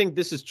 I think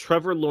this is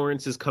Trevor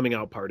Lawrence's coming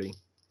out party.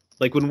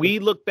 Like when we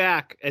look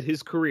back at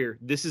his career,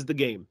 this is the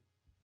game.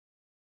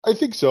 I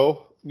think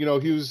so. He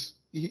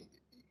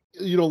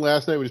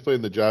last night when he was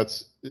playing the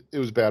Jets, it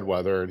was bad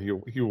weather and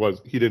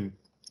he didn't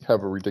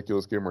have a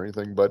ridiculous game or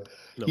anything, but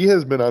he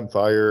has been on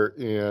fire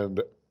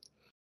and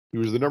he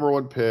was the number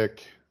one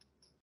pick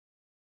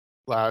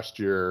last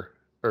year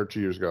or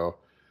 2 years ago.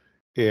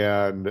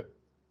 And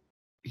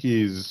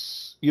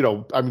he's,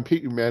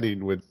 Peyton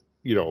Manning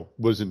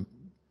wasn't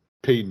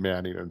Peyton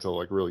Manning until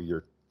like really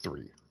year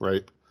 3,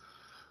 right?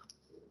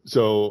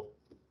 So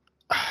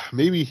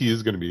maybe he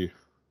is everything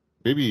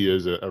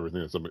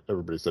that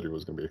everybody said he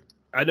was going to be.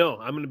 I know.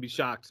 I'm going to be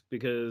shocked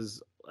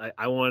because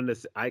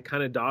I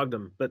kind of dogged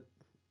him, but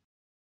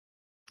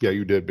yeah,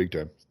 you did big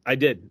time. I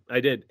did.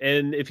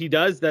 And if he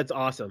does, that's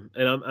awesome.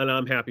 And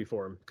I'm happy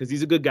for him because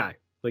he's a good guy.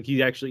 Like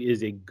he actually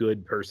is a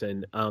good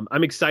person.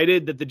 I'm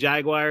excited that the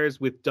Jaguars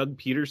with Doug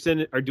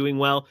Peterson are doing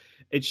well.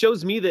 It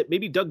shows me that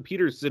maybe Doug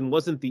Peterson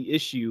wasn't the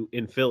issue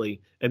in Philly,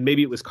 and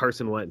maybe it was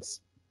Carson Wentz.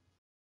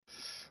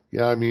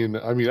 Yeah, I mean,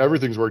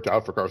 everything's worked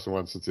out for Carson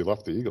Wentz since he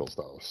left the Eagles,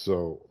 though.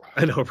 So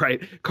I know,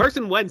 right?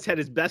 Carson Wentz had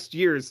his best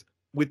years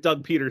with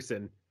Doug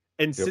Peterson,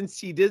 and since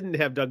he didn't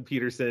have Doug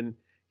Peterson,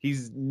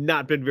 he's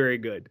not been very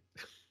good.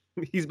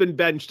 He's been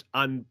benched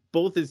on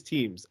both his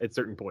teams at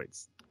certain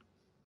points.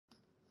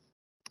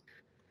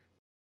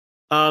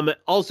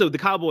 Also, the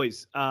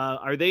Cowboys,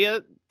 are they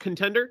a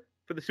contender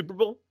for the Super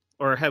Bowl,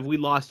 or have we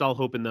lost all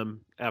hope in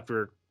them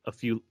after a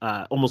few,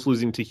 almost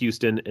losing to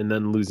Houston and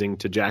then losing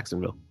to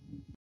Jacksonville?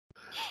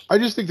 I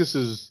just think this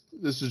is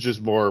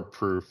just more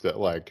proof that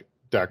like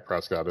Dak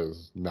Prescott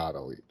is not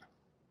elite.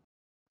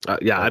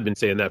 I've been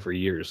saying that for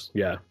years.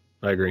 Yeah,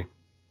 I agree.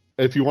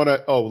 If you want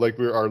to, our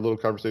little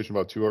conversation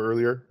about Tua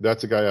earlier,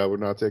 that's a guy I would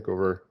not take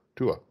over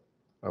Tua.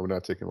 I would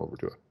not take him over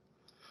Tua.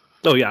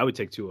 Oh yeah, I would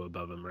take Tua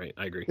above him. Right,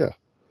 I agree. Yeah,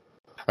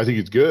 I think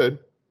he's good.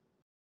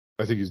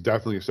 I think he's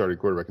definitely a starting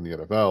quarterback in the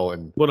NFL,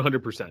 and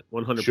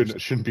 100%.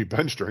 Shouldn't be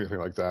benched or anything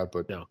like that.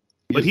 But no,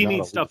 but he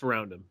needs stuff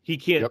around him. He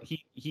can't. Yep.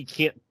 He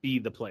can't be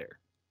the player.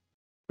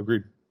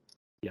 Agreed.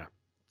 Yeah.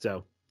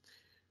 So,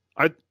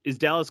 is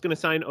Dallas going to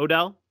sign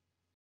Odell,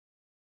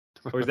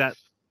 or is that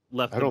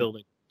left the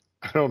building?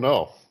 I don't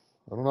know.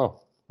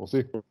 We'll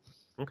see.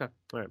 Okay.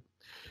 All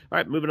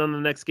right. Moving on to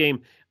the next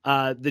game.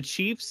 The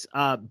Chiefs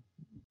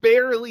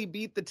barely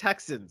beat the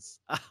Texans.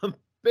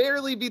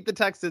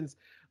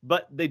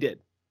 But they did.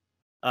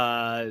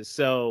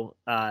 So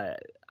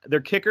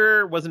their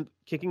kicker wasn't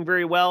kicking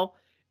very well,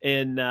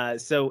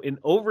 And so in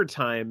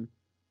overtime,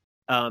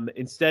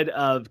 instead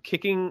of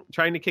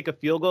trying to kick a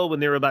field goal when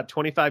they were about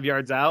 25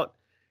 yards out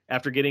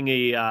after getting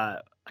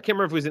I can't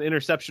remember if it was an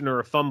interception or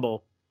a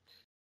fumble.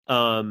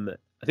 I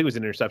think it was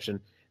an interception.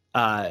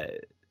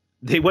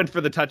 They went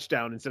for the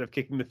touchdown instead of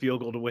kicking the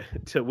field goal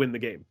to win the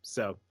game.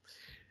 So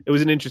it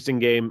was an interesting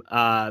game.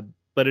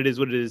 But it is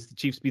what it is. The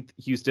Chiefs beat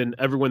Houston.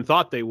 Everyone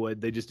thought they would.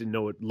 They just didn't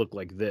know it looked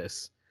like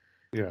this.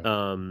 Yeah.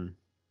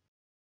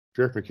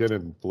 Jerick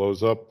McKinnon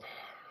blows up.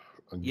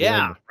 Again.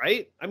 Yeah,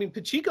 right? I mean,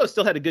 Pacheco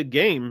still had a good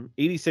game,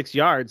 86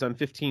 yards on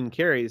 15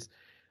 carries.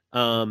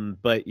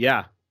 But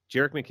yeah,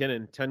 Jerick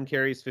McKinnon, 10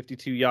 carries,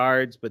 52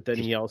 yards, but then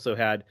he also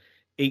had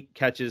 8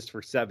 catches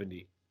for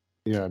 70.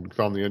 Yeah, and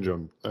found the end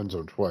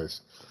zone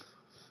twice.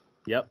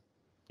 Yep.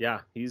 Yeah,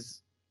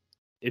 he's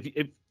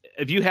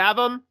if you have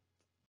him,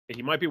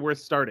 he might be worth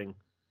starting.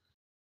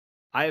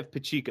 I have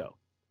Pacheco,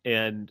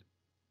 and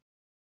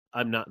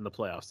I'm not in the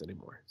playoffs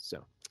anymore,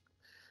 so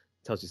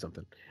tells you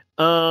something.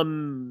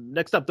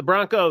 Next up, the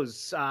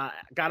Broncos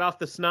got off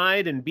the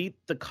snide and beat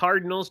the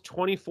Cardinals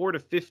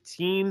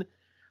 24-15.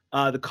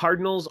 The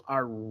Cardinals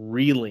are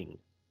reeling.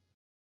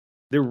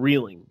 They're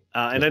reeling.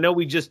 And I know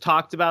we just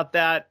talked about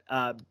that.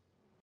 And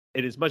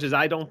as much as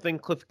I don't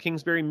think Cliff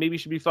Kingsbury maybe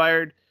should be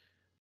fired,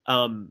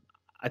 I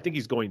think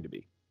he's going to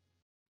be.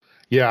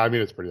 Yeah, I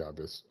mean, it's pretty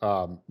obvious.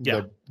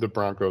 Yeah. The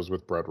Broncos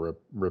with Brett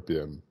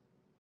Rypien.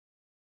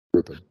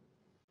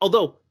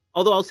 Although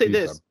I'll say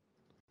this.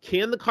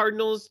 Can the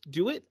Cardinals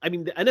do it? I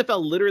mean, the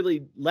NFL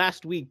literally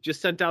last week just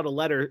sent out a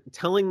letter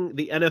telling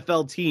the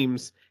NFL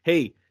teams,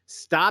 hey,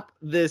 stop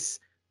this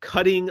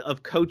cutting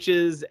of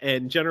coaches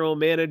and general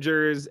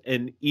managers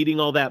and eating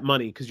all that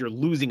money because you're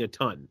losing a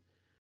ton.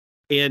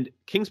 And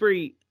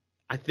Kingsbury,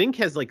 I think,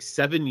 has like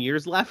 7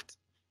 years left.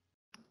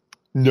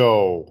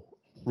 No.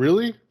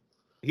 Really?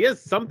 He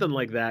has something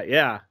like that,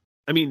 yeah.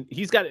 I mean,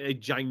 he's got a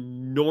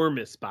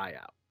ginormous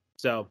buyout.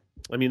 So,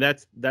 I mean,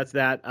 that's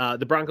that.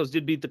 The Broncos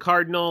did beat the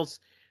Cardinals.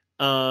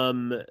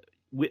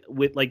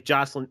 With like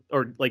Jocelyn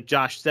or like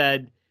Josh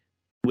said,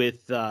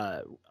 with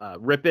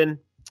Rypien.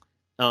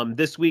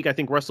 This week, I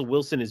think Russell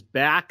Wilson is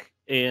back,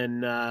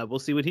 and we'll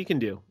see what he can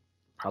do.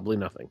 Probably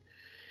nothing.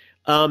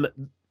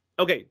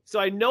 Okay, so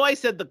I know I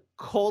said the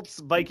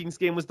Colts-Vikings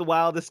game was the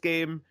wildest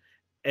game,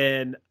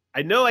 and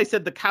I know I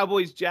said the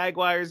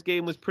Cowboys-Jaguars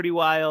game was pretty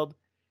wild,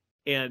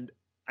 and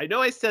I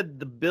know I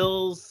said the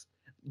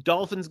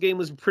Bills-Dolphins game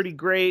was pretty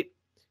great,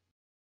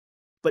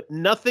 but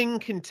nothing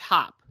can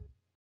top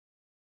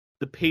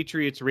the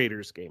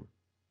Patriots-Raiders game.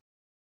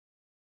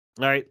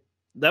 All right,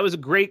 that was a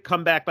great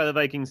comeback by the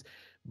Vikings,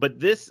 but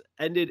this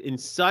ended in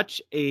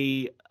such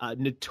a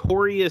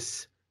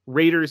notorious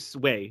Raiders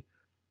way,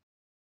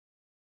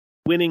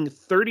 winning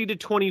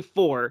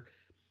 30-24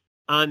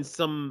 on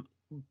some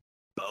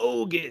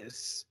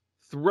bogus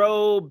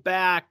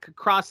throwback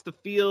across the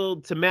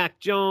field to Mac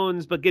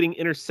Jones, but getting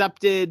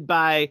intercepted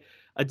by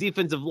a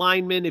defensive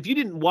lineman. If you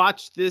didn't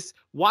watch this,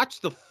 watch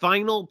the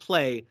final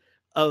play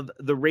of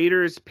the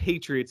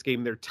Raiders-Patriots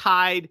game. They're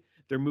tied.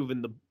 They're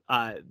moving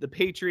the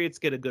Patriots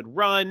get a good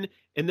run.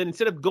 And then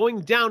instead of going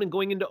down and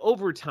going into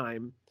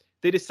overtime,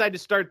 they decide to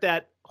start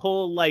that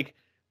whole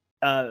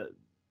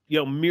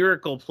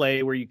miracle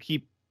play where you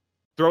keep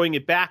throwing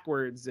it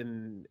backwards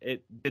and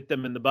it hit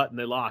them in the butt and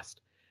they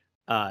lost.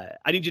 I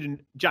need you to,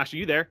 Josh, are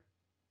you there?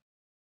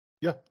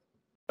 Yeah.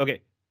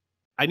 Okay.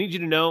 I need you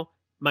to know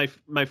my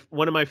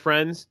one of my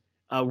friends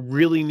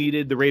really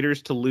needed the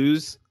Raiders to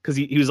lose because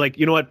he was like,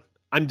 you know what?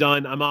 I'm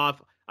done. I'm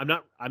off. I'm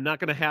not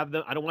going to have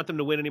them. I don't want them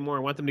to win anymore. I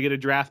want them to get a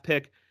draft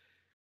pick.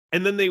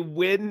 And then they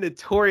win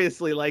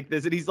notoriously like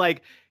this. And he's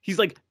like,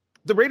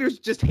 the Raiders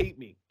just hate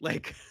me.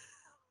 Like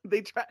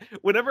they try,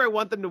 whenever I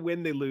want them to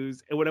win, they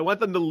lose. And when I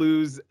want them to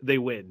lose, they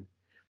win.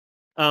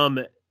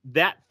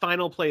 That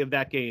final play of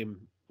that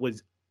game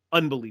was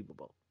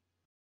unbelievable.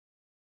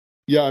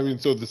 Yeah. I mean,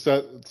 so to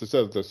set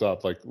this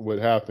up, like what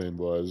happened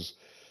was,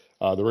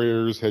 the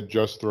Raiders had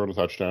just thrown a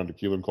touchdown to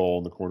Keelan Cole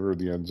in the corner of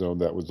the end zone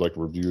that was like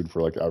reviewed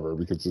for like ever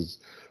because his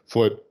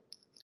foot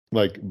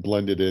like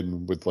blended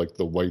in with like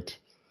the white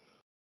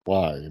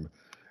line.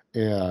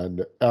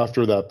 And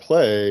after that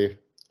play,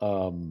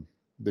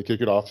 they kick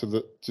it off to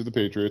the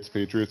Patriots.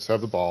 Patriots have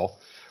the ball.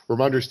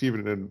 Rhamondre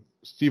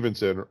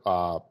Stevenson,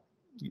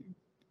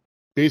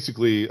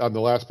 basically on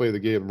the last play of the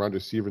game,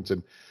 Rhamondre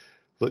Stevenson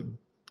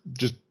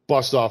just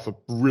bust off a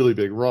really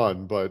big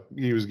run, but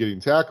he was getting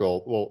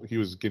tackled. Well, he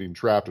was getting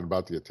trapped and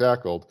about to get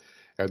tackled,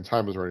 and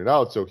time was running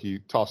out, so he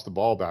tossed the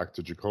ball back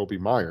to Jakobi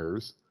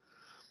Meyers.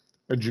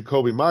 And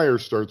Jakobi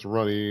Meyers starts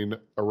running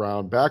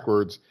around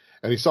backwards,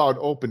 and he saw an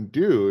open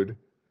dude,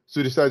 so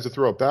he decides to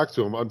throw it back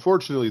to him.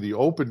 Unfortunately, the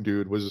open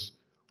dude it was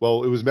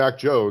Mac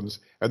Jones,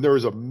 and there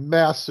was a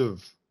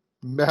massive,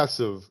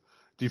 massive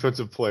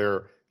defensive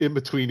player in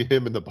between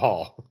him and the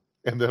ball.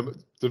 And the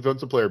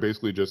defensive player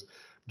basically just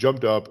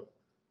jumped up,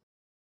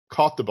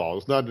 caught the ball. It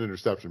was not an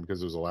interception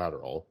because it was a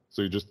lateral.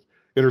 So he just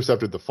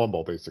intercepted the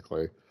fumble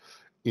basically.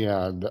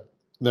 And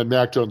then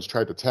Mac Jones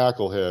tried to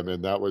tackle him,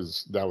 and that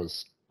was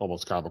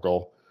almost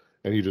comical.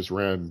 And he just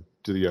ran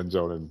to the end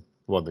zone and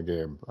won the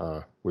game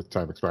with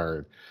time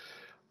expiring.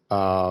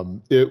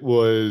 It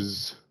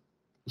was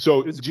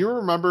so. Do you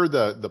remember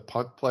the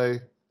punt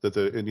play that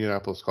the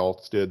Indianapolis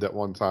Colts did that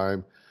one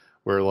time,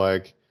 where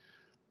like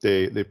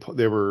they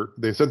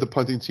sent the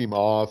punting team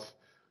off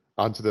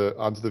onto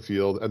the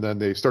field, and then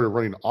they started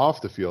running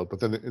off the field, but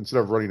then instead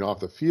of running off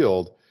the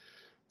field,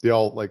 they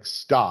all like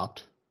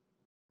stopped,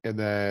 and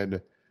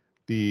then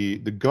the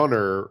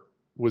gunner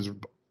was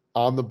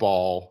on the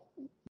ball.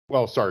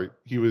 Well, sorry,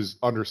 he was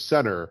under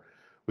center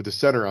with the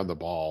center on the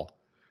ball,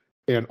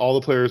 and all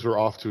the players were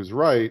off to his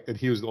right, and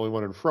he was the only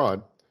one in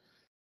front.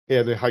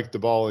 And they hiked the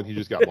ball, and he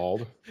just got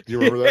mauled. Do you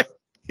remember that?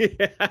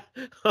 Yeah.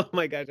 Oh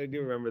my gosh, I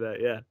do remember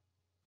that. Yeah.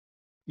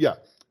 Yeah.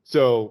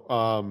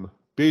 So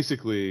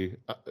basically,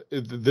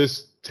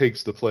 this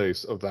takes the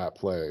place of that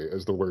play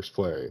as the worst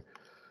play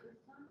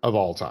of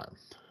all time,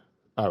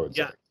 I would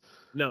say.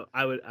 No,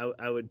 I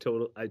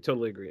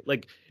totally agree.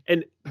 Like,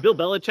 and Bill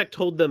Belichick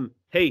told them,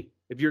 hey,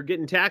 if you're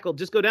getting tackled,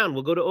 just go down.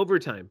 We'll go to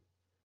overtime.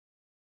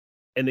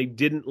 And they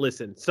didn't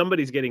listen.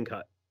 Somebody's getting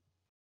cut.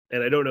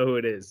 And I don't know who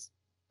it is,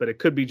 but it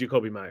could be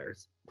Jacoby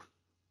Myers.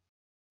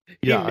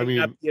 Yeah, I mean,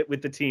 not get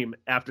with the team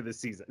after the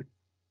season.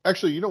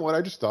 Actually, you know what?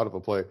 I just thought of a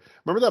play.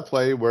 Remember that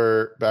play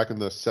where back in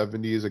the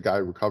 70s, a guy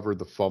recovered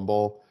the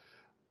fumble,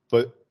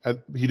 but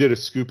he did a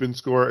scoop and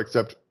score,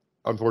 except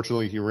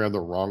unfortunately he ran the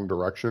wrong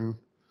direction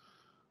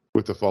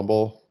with the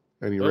fumble,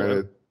 and he ran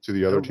it to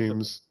the other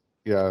teams.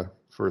 Yeah,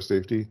 for a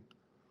safety.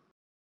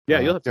 Yeah,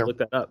 you'll have to look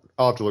that up.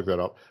 I'll have to look that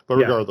up. But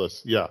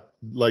regardless,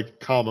 like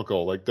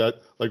comical, like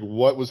that, like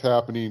what was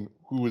happening,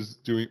 who was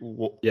doing.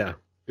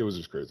 It was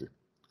just crazy.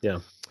 Yeah.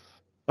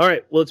 All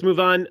right, well, let's move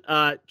on.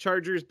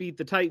 Chargers beat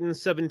the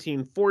Titans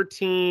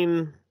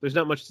 17-14. There's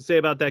not much to say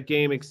about that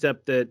game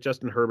except that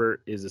Justin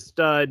Herbert is a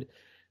stud,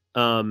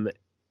 and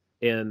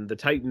the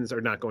Titans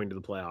are not going to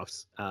the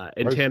playoffs,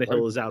 and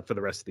Tannehill is out for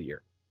the rest of the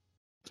year.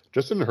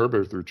 Justin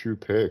Herbert threw 2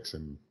 picks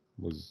and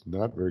was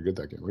not very good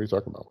that game. What are you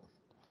talking about?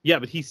 Yeah,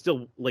 but he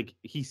still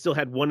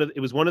had it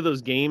was one of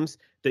those games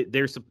that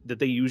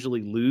they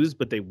usually lose,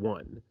 but they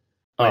won.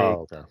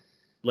 Okay.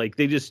 Like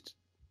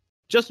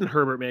Justin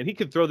Herbert, man, he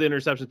could throw the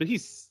interceptions, but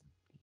he's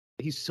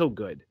so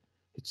good.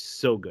 It's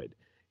so good.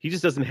 He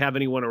just doesn't have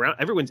anyone around.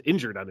 Everyone's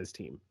injured on his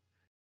team.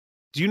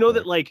 Do you know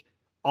that like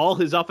all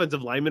his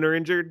offensive linemen are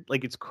injured?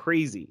 Like it's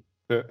crazy.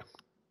 Yeah.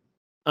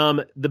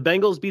 The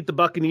Bengals beat the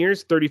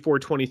Buccaneers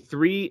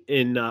 34-23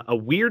 in a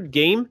weird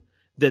game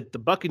that the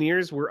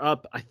Buccaneers were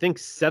up, I think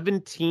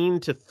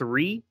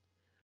 17-3,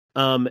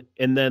 and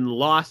then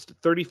lost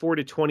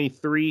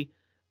 34-23.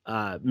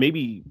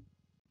 Maybe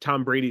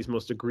Tom Brady's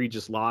most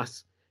egregious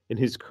loss in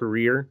his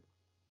career.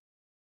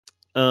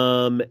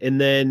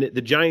 And then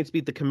the Giants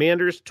beat the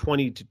Commanders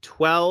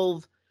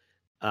 20-12.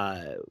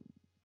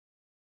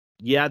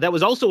 Yeah, that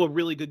was also a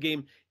really good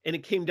game, and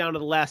it came down to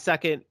the last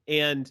second,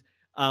 and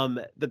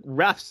the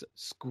refs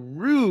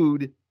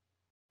screwed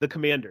the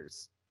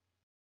Commanders.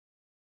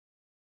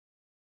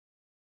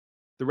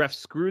 The refs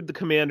screwed the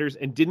Commanders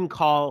and didn't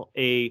call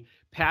a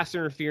pass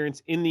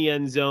interference in the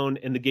end zone,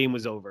 and the game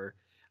was over.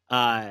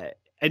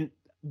 And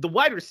the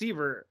wide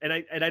receiver, and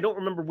I don't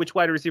remember which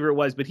wide receiver it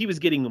was, but he was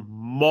getting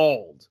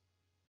mauled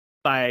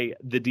by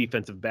the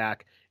defensive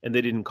back, and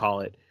they didn't call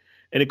it.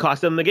 And it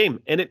cost them the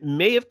game. And it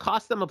may have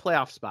cost them a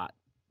playoff spot.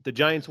 The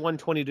Giants won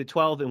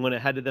 20-12 and went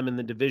ahead of them in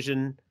the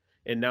division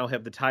and now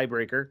have the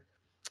tiebreaker.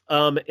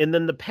 And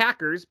then the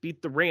Packers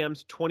beat the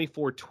Rams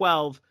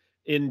 24-12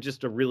 in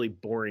just a really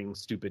boring,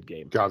 stupid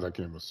game. God, that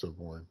game was so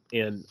boring.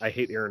 And I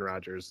hate Aaron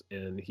Rodgers,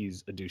 and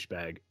he's a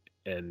douchebag.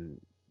 And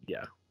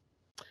yeah.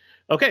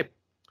 Okay.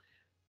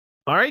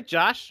 All right,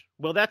 Josh.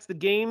 Well, that's the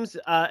games.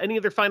 Any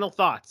other final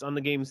thoughts on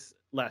the games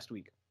last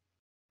week?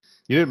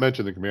 You didn't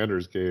mention the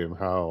Commanders game.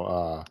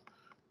 How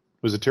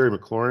was it Terry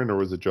McLaurin or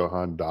was it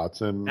Jahan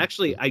Dotson?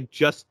 Actually, I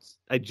just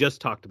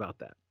talked about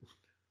that.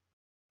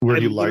 Where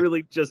he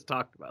literally just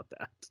talked about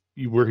that.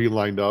 Where he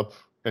lined up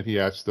and he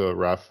asked the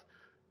ref,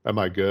 "Am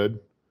I good?"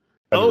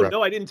 And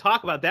no, I didn't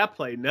talk about that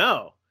play.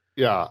 No.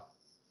 Yeah.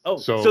 Oh,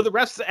 so the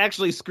refs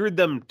actually screwed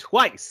them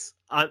twice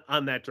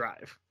on that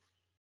drive.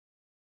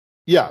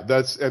 Yeah,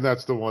 that's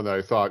the one that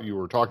I thought you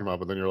were talking about,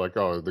 but then you're like,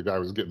 oh, the guy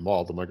was getting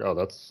mauled. I'm like, oh,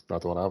 that's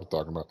not the one I was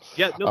talking about.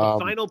 Yeah, no,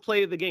 the final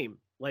play of the game,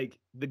 like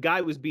the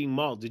guy was being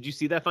mauled. Did you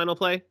see that final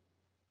play?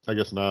 I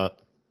guess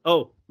not.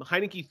 Oh,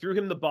 Heineke threw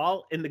him the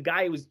ball, and the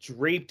guy was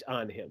draped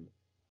on him,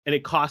 and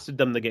it costed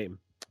them the game.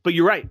 But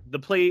you're right. The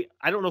play,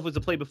 I don't know if it was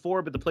the play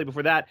before, but the play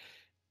before that,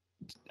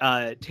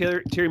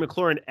 Terry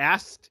McLaurin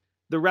asked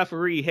the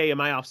referee, hey,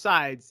 am I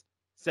offsides?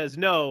 Says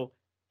no,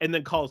 and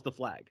then calls the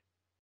flag.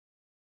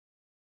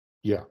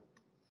 Yeah.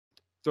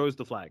 Throws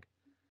the flag.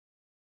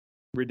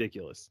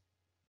 Ridiculous.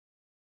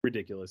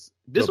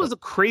 This was a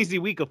crazy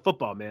week of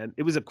football, man.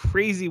 It was a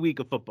crazy week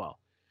of football.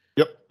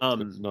 Yep.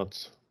 It's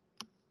nuts.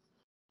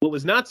 What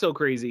was not so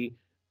crazy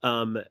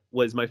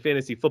was my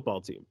fantasy football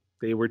team.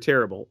 They were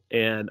terrible,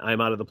 and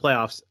I'm out of the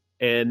playoffs.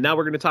 And now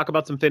we're going to talk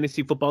about some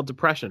fantasy football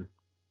depression.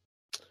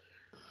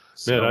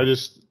 Man, I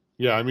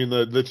mean,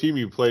 the team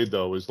you played,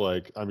 though, was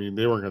like, I mean,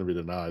 they weren't going to be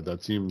denied.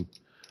 That team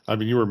I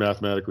mean, you were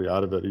mathematically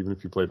out of it, even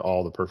if you played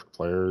all the perfect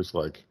players.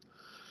 Like,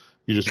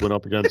 you just went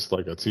up against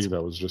like a team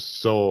that was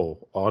just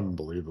so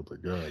unbelievably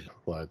good.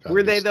 Like,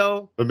 Were they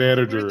though? The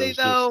manager Were they is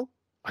though?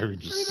 just, I mean,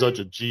 just such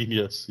a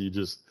genius. He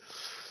just,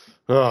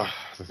 the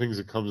things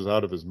that comes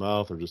out of his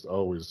mouth are just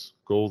always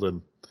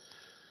golden.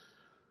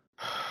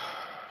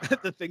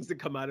 The things that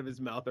come out of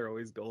his mouth are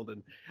always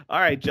golden. All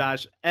right,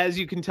 Josh. As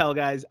you can tell,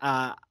 guys,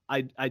 I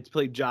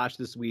played Josh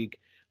this week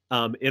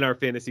in our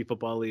fantasy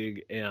football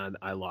league, and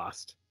I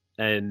lost.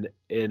 And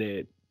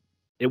it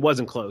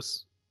wasn't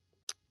close.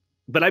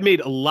 But I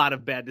made a lot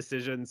of bad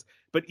decisions.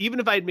 But even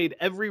if I had made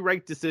every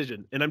right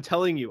decision, and I'm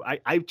telling you,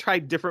 I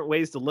tried different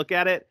ways to look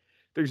at it,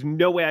 there's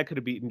no way I could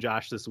have beaten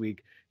Josh this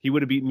week. He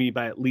would have beaten me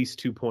by at least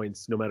 2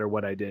 points, no matter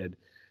what I did.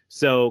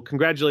 So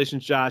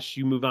congratulations, Josh.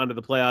 You move on to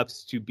the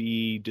playoffs to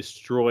be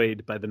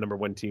destroyed by the number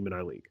 1 team in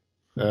our league.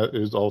 That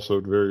is also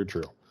very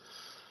true.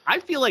 I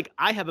feel like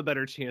I have a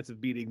better chance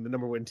of beating the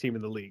number 1 team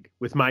in the league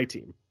with my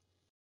team.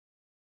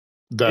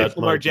 If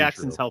Lamar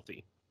Jackson's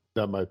healthy.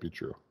 That might be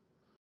true.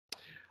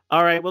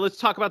 All right, well, let's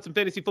talk about some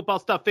fantasy football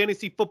stuff.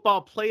 Fantasy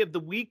football play of the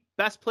week.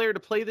 Best player to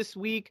play this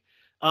week.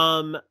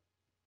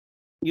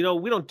 We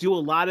don't do a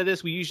lot of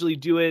this. We usually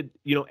do it,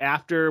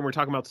 after, and we're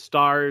talking about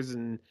stars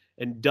and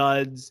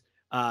duds.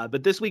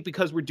 But this week,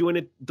 because we're doing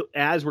it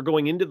as we're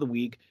going into the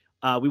week,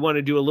 we want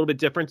to do a little bit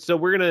different. So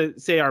we're going to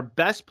say our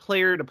best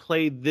player to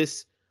play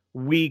this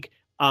week,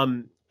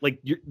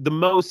 the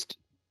most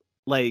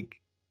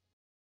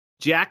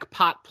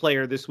jackpot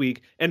player this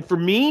week. And for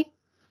me,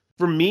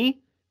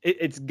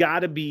 it's got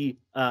to be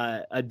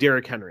a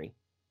Derrick Henry.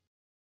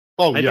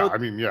 Oh, yeah. I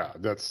mean, yeah,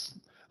 that's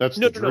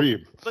the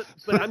dream. No.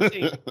 But I'm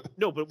saying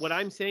but what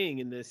I'm saying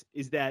in this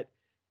is that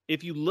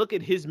if you look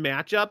at his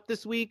matchup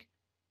this week,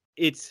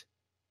 it's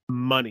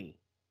money.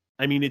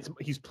 I mean,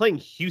 he's playing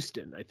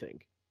Houston, I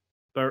think,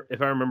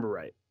 if I remember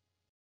right.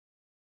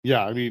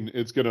 Yeah, I mean,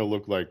 it's gonna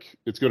look like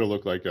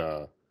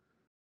a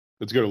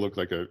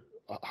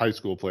high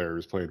school player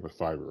who's playing with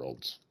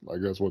 5-year-olds.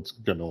 Like, that's what's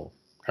gonna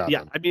happen.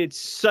 Yeah, I mean, it's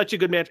such a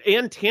good match,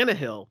 and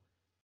Tannehill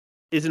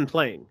isn't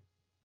playing.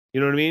 You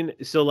know what I mean?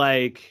 So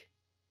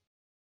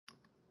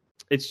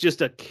it's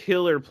just a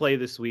killer play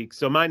this week.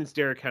 So mine's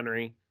Derrick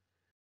Henry.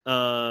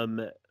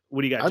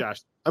 What do you got,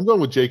 Josh? I'm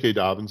going with J.K.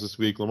 Dobbins this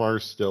week.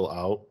 Lamar's still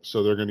out,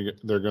 so they're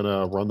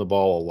gonna run the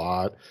ball a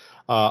lot.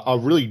 A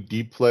really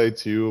deep play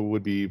too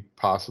would be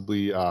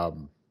possibly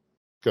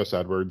Gus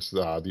Edwards,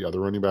 the other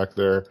running back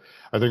there.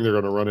 I think they're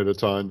gonna run it a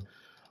ton.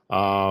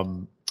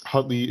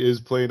 Huntley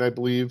is playing, I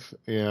believe,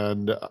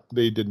 and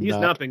they did He's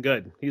not been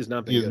good. He's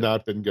not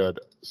been good.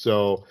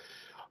 So,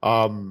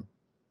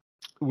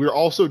 we're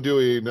also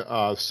doing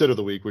sit of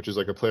the week, which is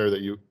like a player that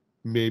you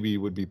maybe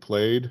would be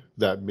played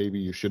that maybe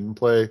you shouldn't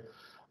play.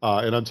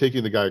 And I'm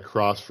taking the guy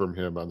across from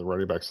him on the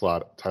running back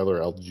slot,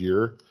 Tyler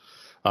Algier.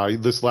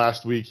 This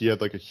last week, he had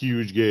like a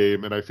huge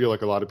game, and I feel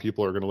like a lot of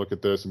people are going to look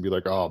at this and be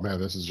like, oh, man,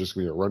 this is just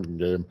going to be a running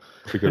game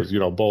because,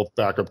 both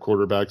backup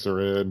quarterbacks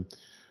are in.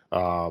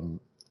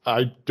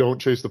 I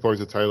don't chase the points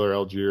with Tyler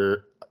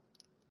Algier.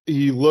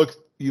 He looked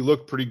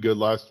pretty good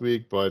last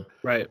week, but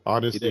right.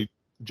 Honestly,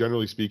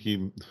 generally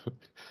speaking,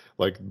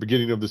 like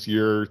beginning of this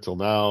year till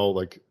now,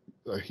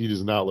 he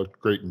does not look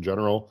great in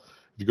general.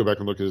 If you go back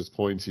and look at his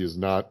points, he has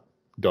not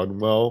done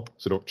well,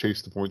 so don't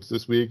chase the points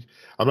this week.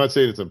 I'm not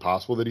saying it's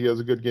impossible that he has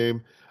a good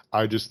game.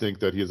 I just think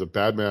that he has a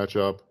bad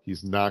matchup.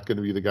 He's not going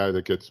to be the guy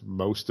that gets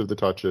most of the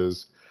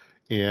touches,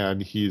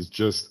 and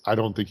I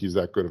don't think he's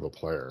that good of a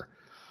player.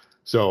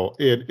 So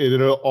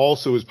it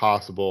also is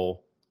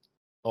possible,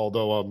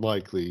 although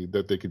unlikely,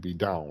 that they could be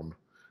down.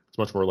 It's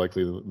much more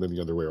likely than the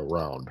other way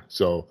around.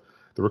 So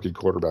the rookie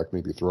quarterback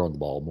may be throwing the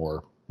ball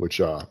more, which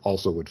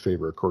also would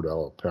favor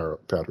Cordell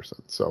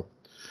Patterson. So,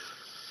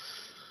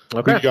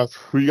 okay,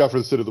 who you got for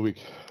the sit of the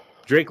week?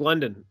 Drake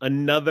London.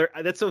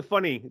 That's so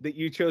funny that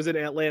you chose an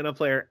Atlanta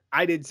player.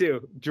 I did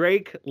too.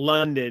 Drake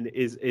London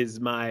is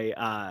my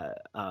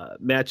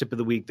matchup of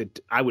the week that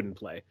I wouldn't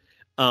play.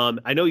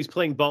 I know he's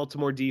playing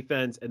Baltimore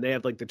defense, and they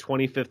have like the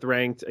 25th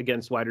ranked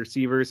against wide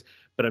receivers,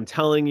 but I'm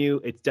telling you,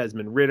 it's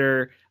Desmond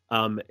Ridder.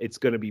 It's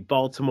going to be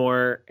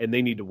Baltimore, and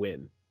they need to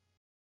win.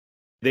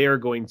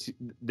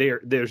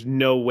 There's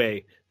no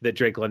way that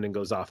Drake London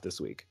goes off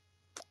this week.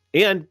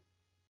 And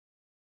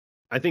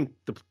I think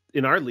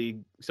in our league,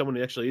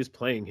 someone actually is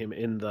playing him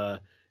in the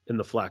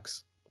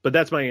flex, but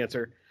that's my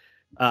answer.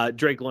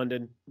 Drake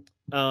London.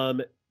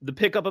 The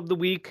pickup of the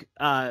week,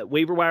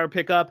 waiver wire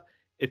pickup.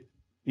 If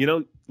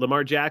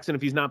Lamar Jackson,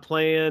 if he's not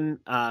playing,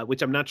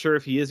 which I'm not sure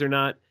if he is or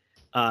not.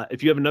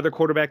 If you have another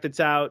quarterback that's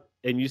out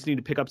and you just need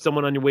to pick up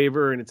someone on your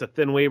waiver and it's a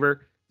thin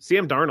waiver,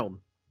 Sam Darnold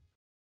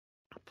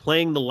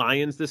playing the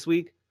Lions this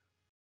week.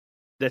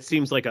 That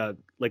seems like a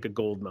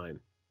gold mine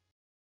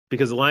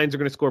because the Lions are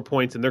going to score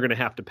points and they're going to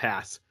have to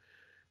pass.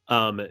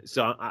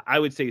 So I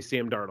would say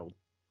Sam Darnold.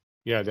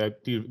 Yeah,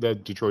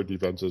 that Detroit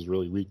defense is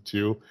really weak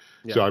too.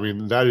 Yeah. So I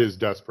mean, that is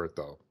desperate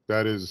though.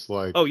 That is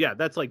like, oh yeah,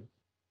 that's like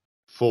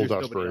full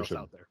desperation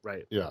out there,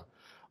 right? Yeah.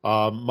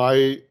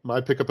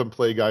 My pick up and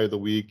play guy of the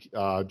week,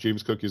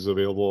 James Cook, is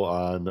available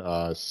on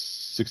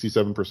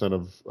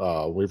 67%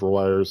 of waiver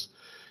wires.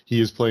 He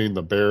is playing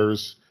the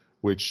Bears,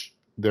 which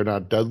they're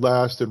not dead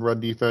last in run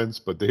defense,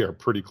 but they are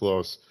pretty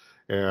close.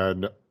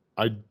 And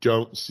I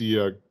don't see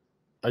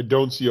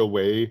a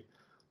way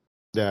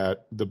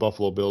that the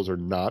Buffalo Bills are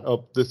not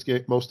up this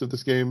game, most of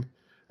this game.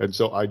 And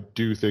so I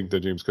do think that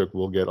James Cook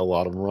will get a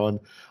lot of run.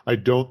 I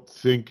don't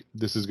think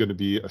this is going to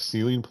be a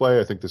ceiling play.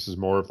 I think this is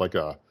more of like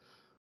a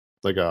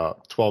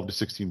 12 to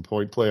 16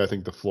 point play. I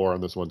think the floor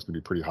on this one's going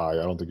to be pretty high.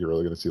 I don't think you're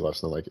really going to see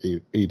less than like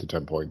eight to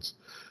 10 points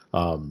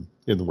in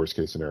the worst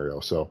case scenario.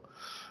 So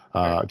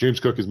James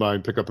Cook is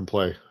mine. Pick up and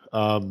play.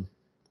 Who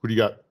do you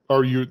got?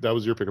 That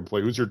was your pick and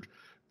play. Who's your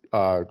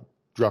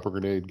drop a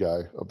grenade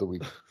guy of the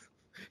week?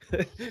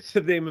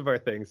 The name of our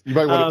things. You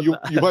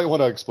might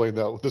want to explain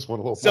that with this one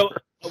a little more.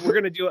 So we're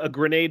going to do a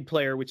grenade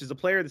player, which is a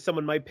player that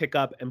someone might pick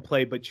up and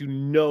play, but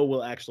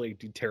will actually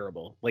do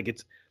terrible. Like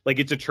it's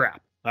a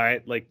trap. All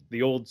right. Like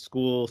the old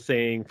school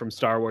saying from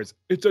Star Wars,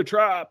 it's a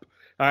trap.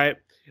 All right.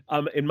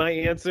 And my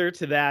answer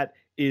to that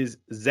is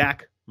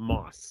Zach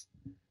Moss.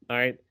 All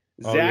right.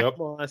 Zach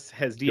Moss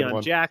has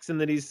Deion Jackson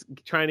that he's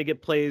trying to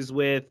get plays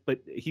with, but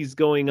he's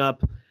going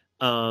up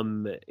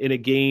in a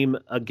game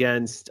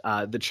against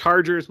the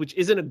Chargers, which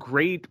isn't a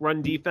great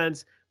run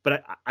defense,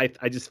 but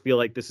I just feel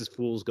like this is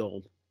fool's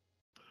gold.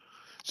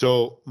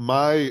 So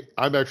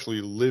I'm actually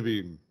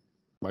living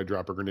my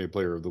drop a grenade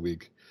player of the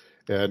week,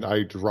 and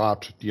I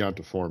dropped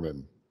Deonta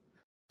Foreman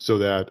so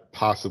that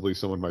possibly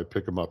someone might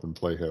pick him up and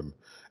play him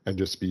and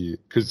just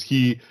because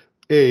he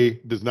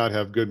does not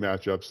have good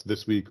matchups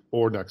this week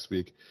or next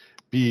week.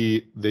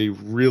 B, they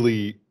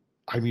really,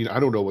 I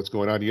don't know what's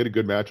going on. He had a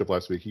good matchup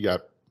last week. He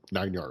got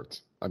 9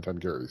 yards on 10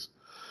 carries.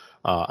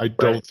 I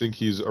don't think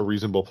he's a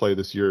reasonable play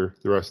this year,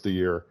 the rest of the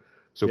year.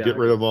 So get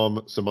rid of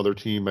him. Some other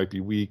team might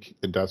be weak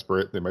and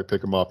desperate. They might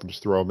pick him up and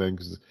just throw him in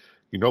because,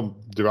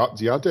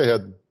 Deontay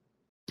had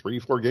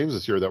 3-4 games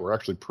this year that were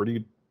actually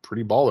pretty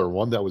baller.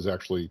 One that was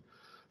actually,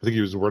 I think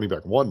he was running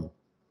back 1.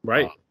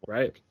 Right.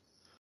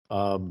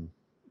 No,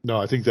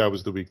 I think that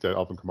was the week that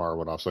Alvin Kamara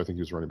went off, so I think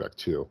he was running back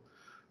 2.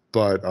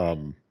 But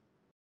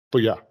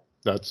yeah,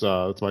 that's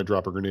my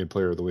drop a grenade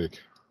player of the week.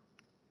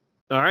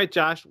 All right,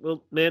 Josh.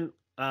 Well, man,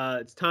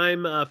 it's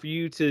time for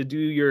you to do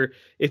your,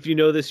 if you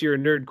know this, your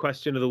nerd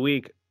question of the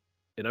week,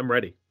 and I'm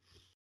ready.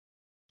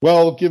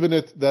 Well, given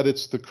that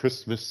it's the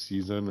Christmas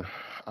season,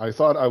 I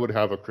thought I would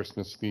have a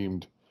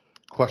Christmas-themed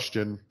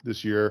question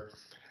this year.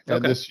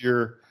 And This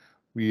year,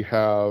 we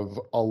have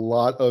a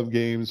lot of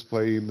games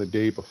playing the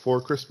day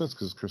before Christmas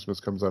because Christmas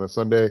comes on a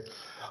Sunday.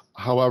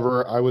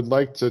 However, I would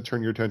like to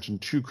turn your attention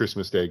to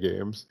Christmas Day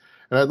games.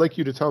 And I'd like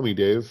you to tell me,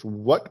 Dave,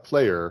 what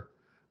player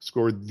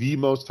scored the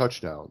most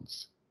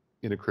touchdowns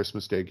in a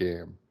Christmas Day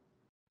game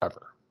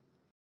ever?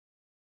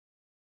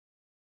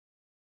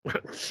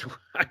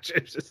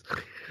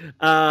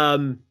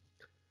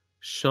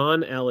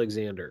 Sean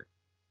Alexander.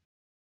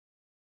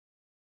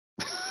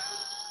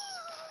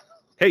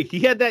 Hey, he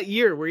had that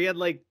year where he had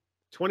like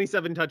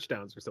 27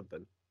 touchdowns or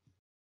something.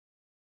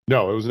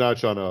 No, it was not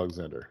Sean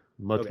Alexander.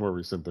 Much more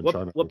recent than Sean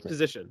Alexander. What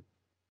position?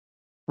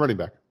 Running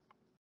back.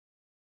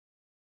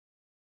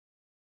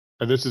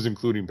 And this is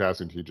including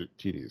passing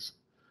TDs.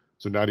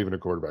 So not even a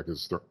quarterback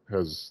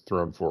has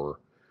thrown for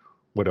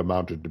what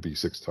amounted to be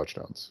 6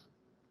 touchdowns.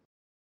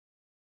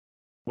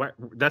 What?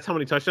 That's how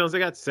many touchdowns they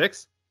got?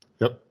 6?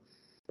 Yep.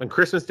 On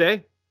Christmas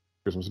Day?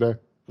 Christmas Day.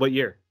 What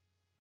year?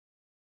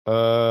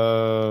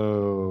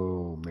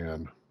 Oh,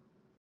 man.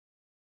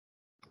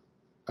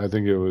 I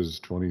think it was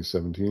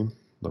 2017.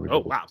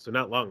 Wow. So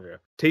not long ago.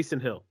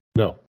 Taysom Hill.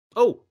 No.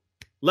 Oh,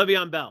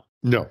 Le'Veon Bell.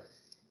 No.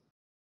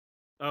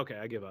 Okay,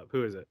 I give up.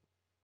 Who is it?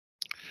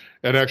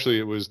 And actually,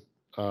 it was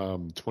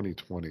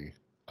 2020.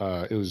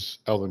 It was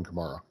Alvin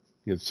Kamara.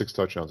 He had 6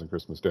 touchdowns on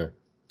Christmas Day.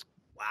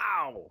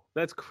 Wow.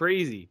 That's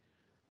crazy.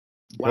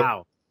 Wow.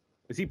 Yep.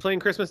 Is he playing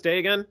Christmas Day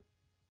again?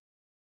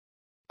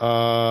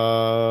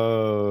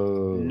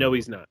 No,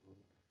 he's not.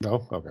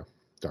 No? Okay.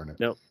 Darn it.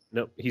 No.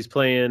 He's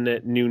playing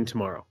at noon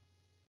tomorrow.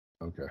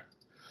 Okay.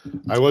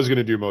 I was going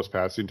to do most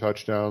passing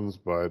touchdowns,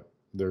 but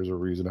there's a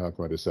reason how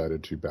come I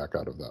decided to back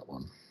out of that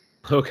one.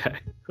 Okay.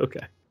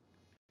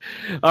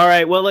 All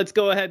right. Well, let's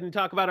go ahead and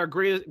talk about our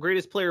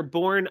greatest player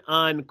born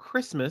on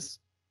Christmas.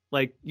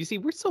 Like, you see,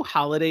 we're so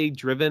holiday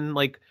driven.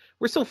 Like,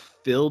 we're so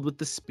filled with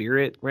the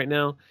spirit right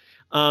now.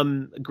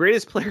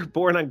 Greatest player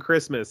born on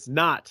Christmas,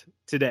 not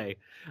today,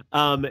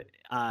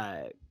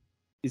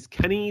 is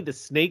Kenny the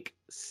Snake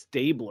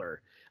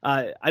Stabler.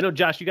 I know,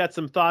 Josh, you got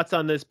some thoughts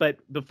on this, but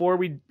before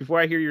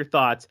I hear your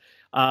thoughts,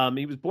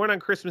 he was born on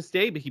Christmas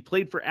Day, but he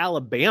played for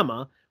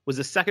Alabama, was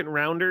a second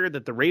rounder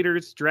that the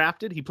Raiders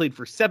drafted. He played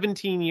for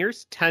 17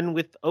 years, 10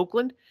 with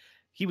Oakland.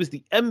 He was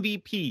the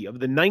MVP of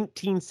the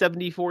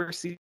 1974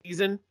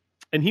 season,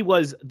 and he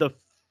was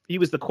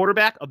the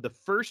quarterback of the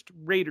first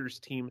Raiders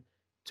team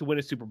to win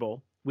a Super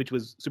Bowl, which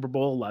was Super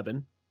Bowl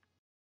 11.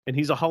 And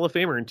he's a Hall of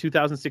Famer in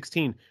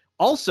 2016.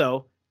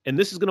 Also, and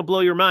this is going to blow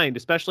your mind,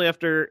 especially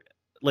after,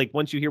 like,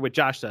 once you hear what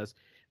Josh says,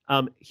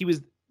 he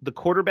was the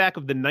quarterback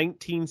of the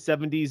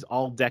 1970s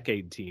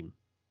All-Decade team.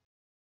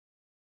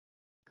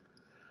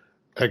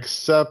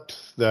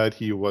 Except that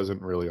he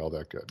wasn't really all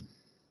that good.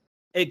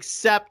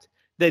 Except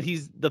that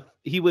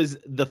he was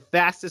the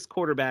fastest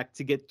quarterback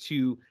to get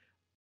to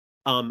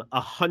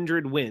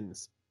 100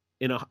 wins.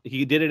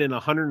 He did it in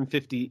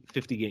 150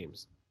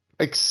 games.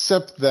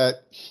 Except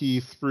that he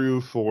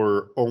threw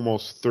for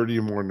almost 30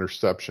 more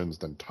interceptions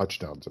than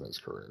touchdowns in his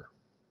career.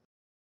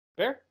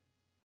 Fair.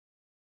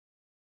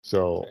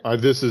 So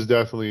this is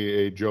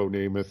definitely a Joe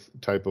Namath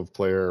type of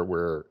player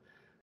where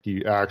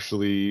he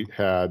actually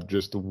had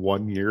just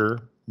 1 year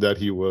that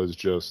he was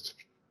just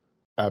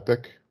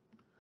epic.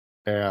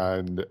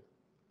 And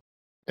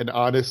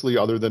honestly,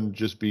 other than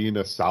just being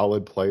a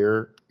solid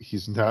player,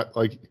 he's not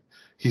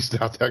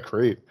that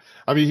great.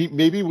 I mean,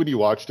 maybe when you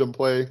watched him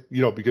play,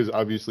 because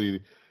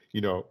obviously,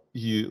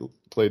 he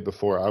played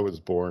before I was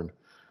born.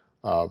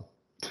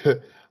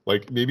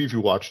 Like maybe if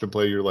you watched him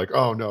play, you're like,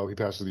 oh no, he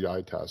passes the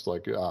eye test.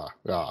 Like,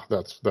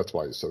 that's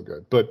why he's so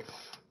good. But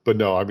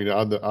no, I mean,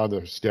 on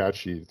the stat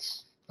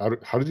sheets,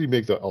 how did he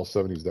make the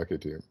All-70s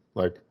decade team?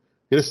 Like,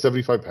 he had a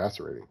 75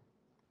 passer rating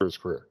for his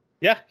career.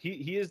 Yeah,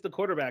 he is the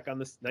quarterback on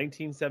this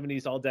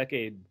 1970s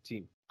All-Decade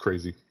team.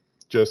 Crazy.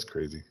 Just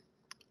crazy.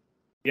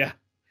 Yeah.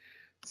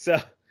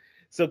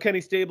 So Kenny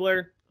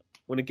Stabler,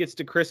 when it gets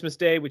to Christmas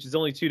Day, which is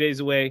only 2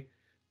 days away,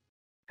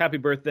 happy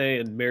birthday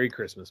and Merry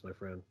Christmas, my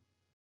friend.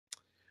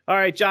 All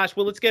right, Josh,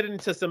 well, let's get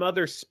into some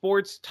other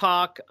sports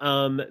talk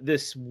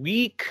this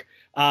week.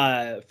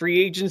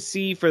 Free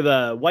agency for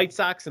the White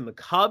Sox and the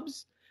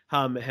Cubs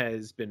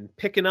has been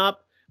picking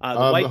up.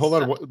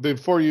 Hold on.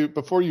 Before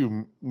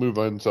you move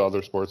on to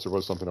other sports, there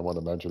was something I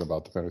wanted to mention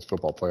about the fantasy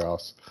football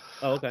playoffs.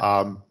 Oh, okay.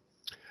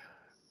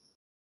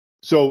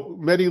 So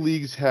many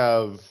leagues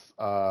have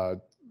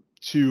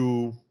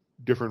two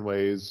different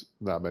ways.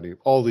 Not many.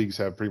 All leagues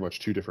have pretty much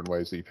two different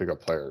ways that you pick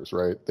up players,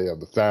 right? They have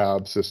the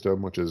FAB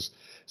system, which it's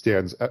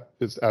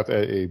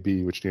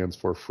FAAB, which stands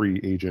for Free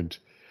Agent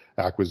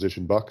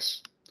Acquisition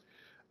Bucks.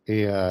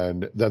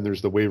 And then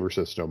there's the waiver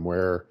system,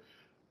 where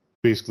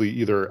basically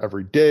either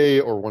every day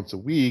or once a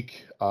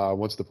week,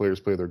 once the players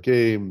play their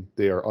game,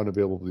 they are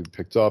unavailable to be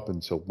picked up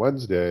until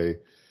Wednesday.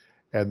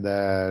 And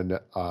then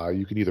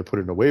you can either put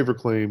in a waiver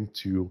claim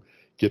to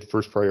get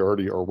first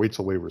priority or wait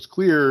till waivers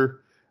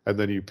clear, and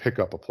then you pick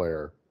up a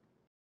player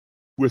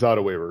without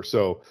a waiver.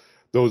 So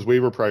those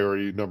waiver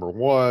priority number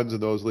ones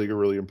and those league are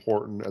really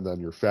important, and then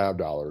your FAB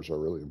dollars are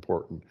really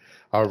important.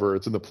 However,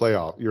 it's in the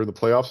playoff. You're in the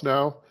playoffs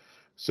now.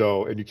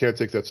 So, and you can't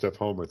take that stuff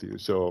home with you.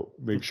 So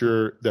make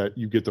sure that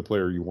you get the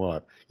player you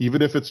want,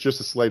 even if it's just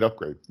a slight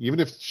upgrade, even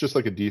if it's just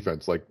like a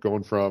defense, like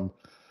going from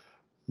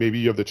maybe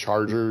you have the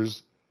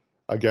Chargers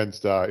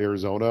against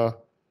Arizona,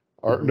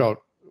 or no,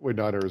 wait,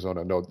 not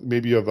Arizona. No,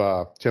 maybe you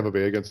have Tampa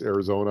Bay against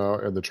Arizona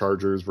and the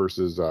Chargers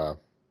versus,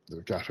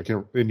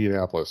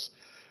 Indianapolis.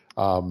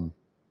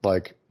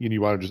 Like,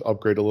 you want to just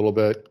upgrade a little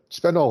bit,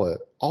 spend all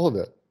of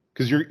it,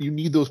 because you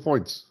need those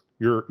points.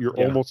 You're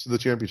almost to the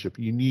championship.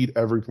 You need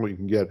every point you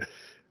can get.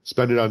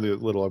 Spend it on the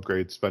little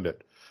upgrade. Spend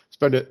it.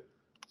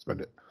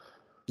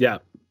 Yeah,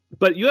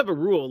 but you have a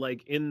rule,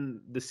 like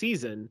in the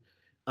season,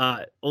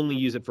 only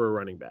use it for a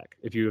running back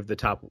if you have the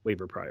top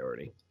waiver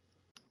priority.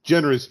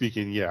 Generally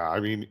speaking, yeah. I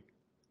mean,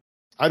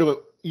 I don't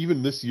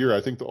even this year.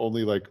 I think the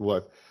only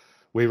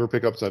waiver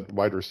pickups at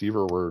wide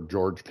receiver were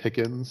George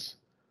Pickens.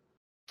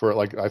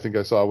 I think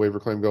I saw a waiver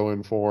claim go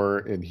in for,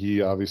 and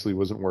he obviously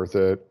wasn't worth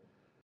it.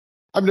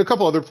 I mean, a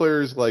couple other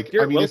players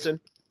Wilson.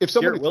 If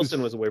someone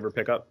Wilson was a waiver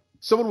pickup.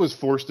 Someone was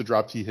forced to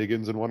drop T.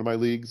 Higgins in one of my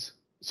leagues,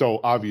 so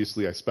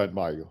obviously I spent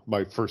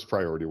my first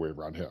priority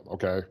waiver on him.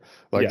 Okay,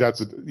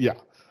 that's a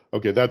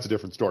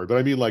different story. But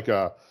I mean, like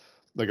a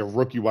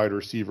rookie wide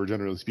receiver,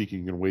 generally speaking,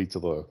 you can wait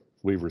till the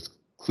waivers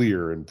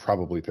clear and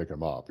probably pick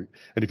him up.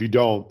 And if you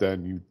don't,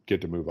 then you get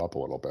to move up a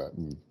little bit.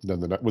 And then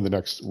when the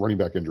next running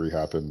back injury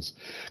happens,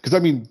 because I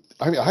mean,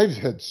 I've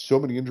had so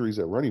many injuries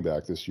at running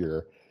back this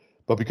year.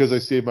 But because I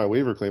saved my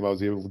waiver claim, I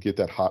was able to get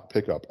that hot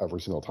pickup every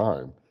single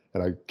time,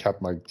 and I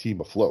kept my team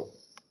afloat.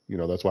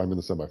 That's why I'm in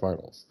the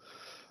semifinals.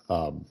 I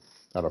don't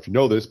know if you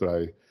know this, but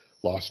I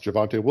lost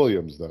Javonte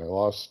Williams. Then I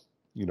lost,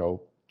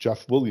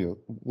 Jeff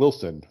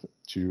Wilson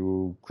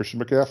to Christian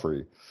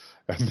McCaffrey,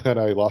 and then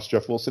I lost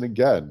Jeff Wilson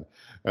again.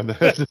 And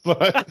then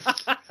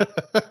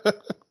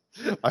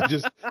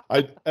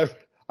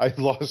I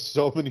lost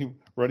so many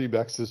running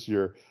backs this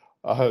year.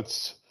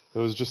 It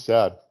was just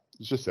sad.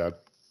 It's just sad.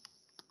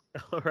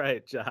 All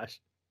right,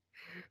 Josh.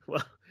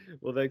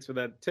 Well, thanks for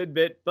that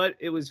tidbit, but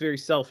it was very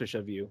selfish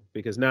of you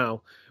because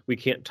now we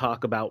can't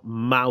talk about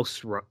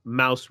mouse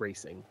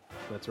racing.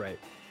 That's right.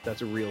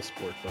 That's a real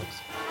sport, folks.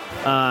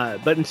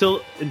 But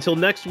until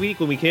next week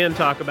when we can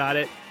talk about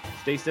it,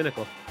 stay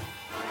cynical.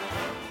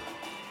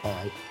 All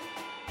right.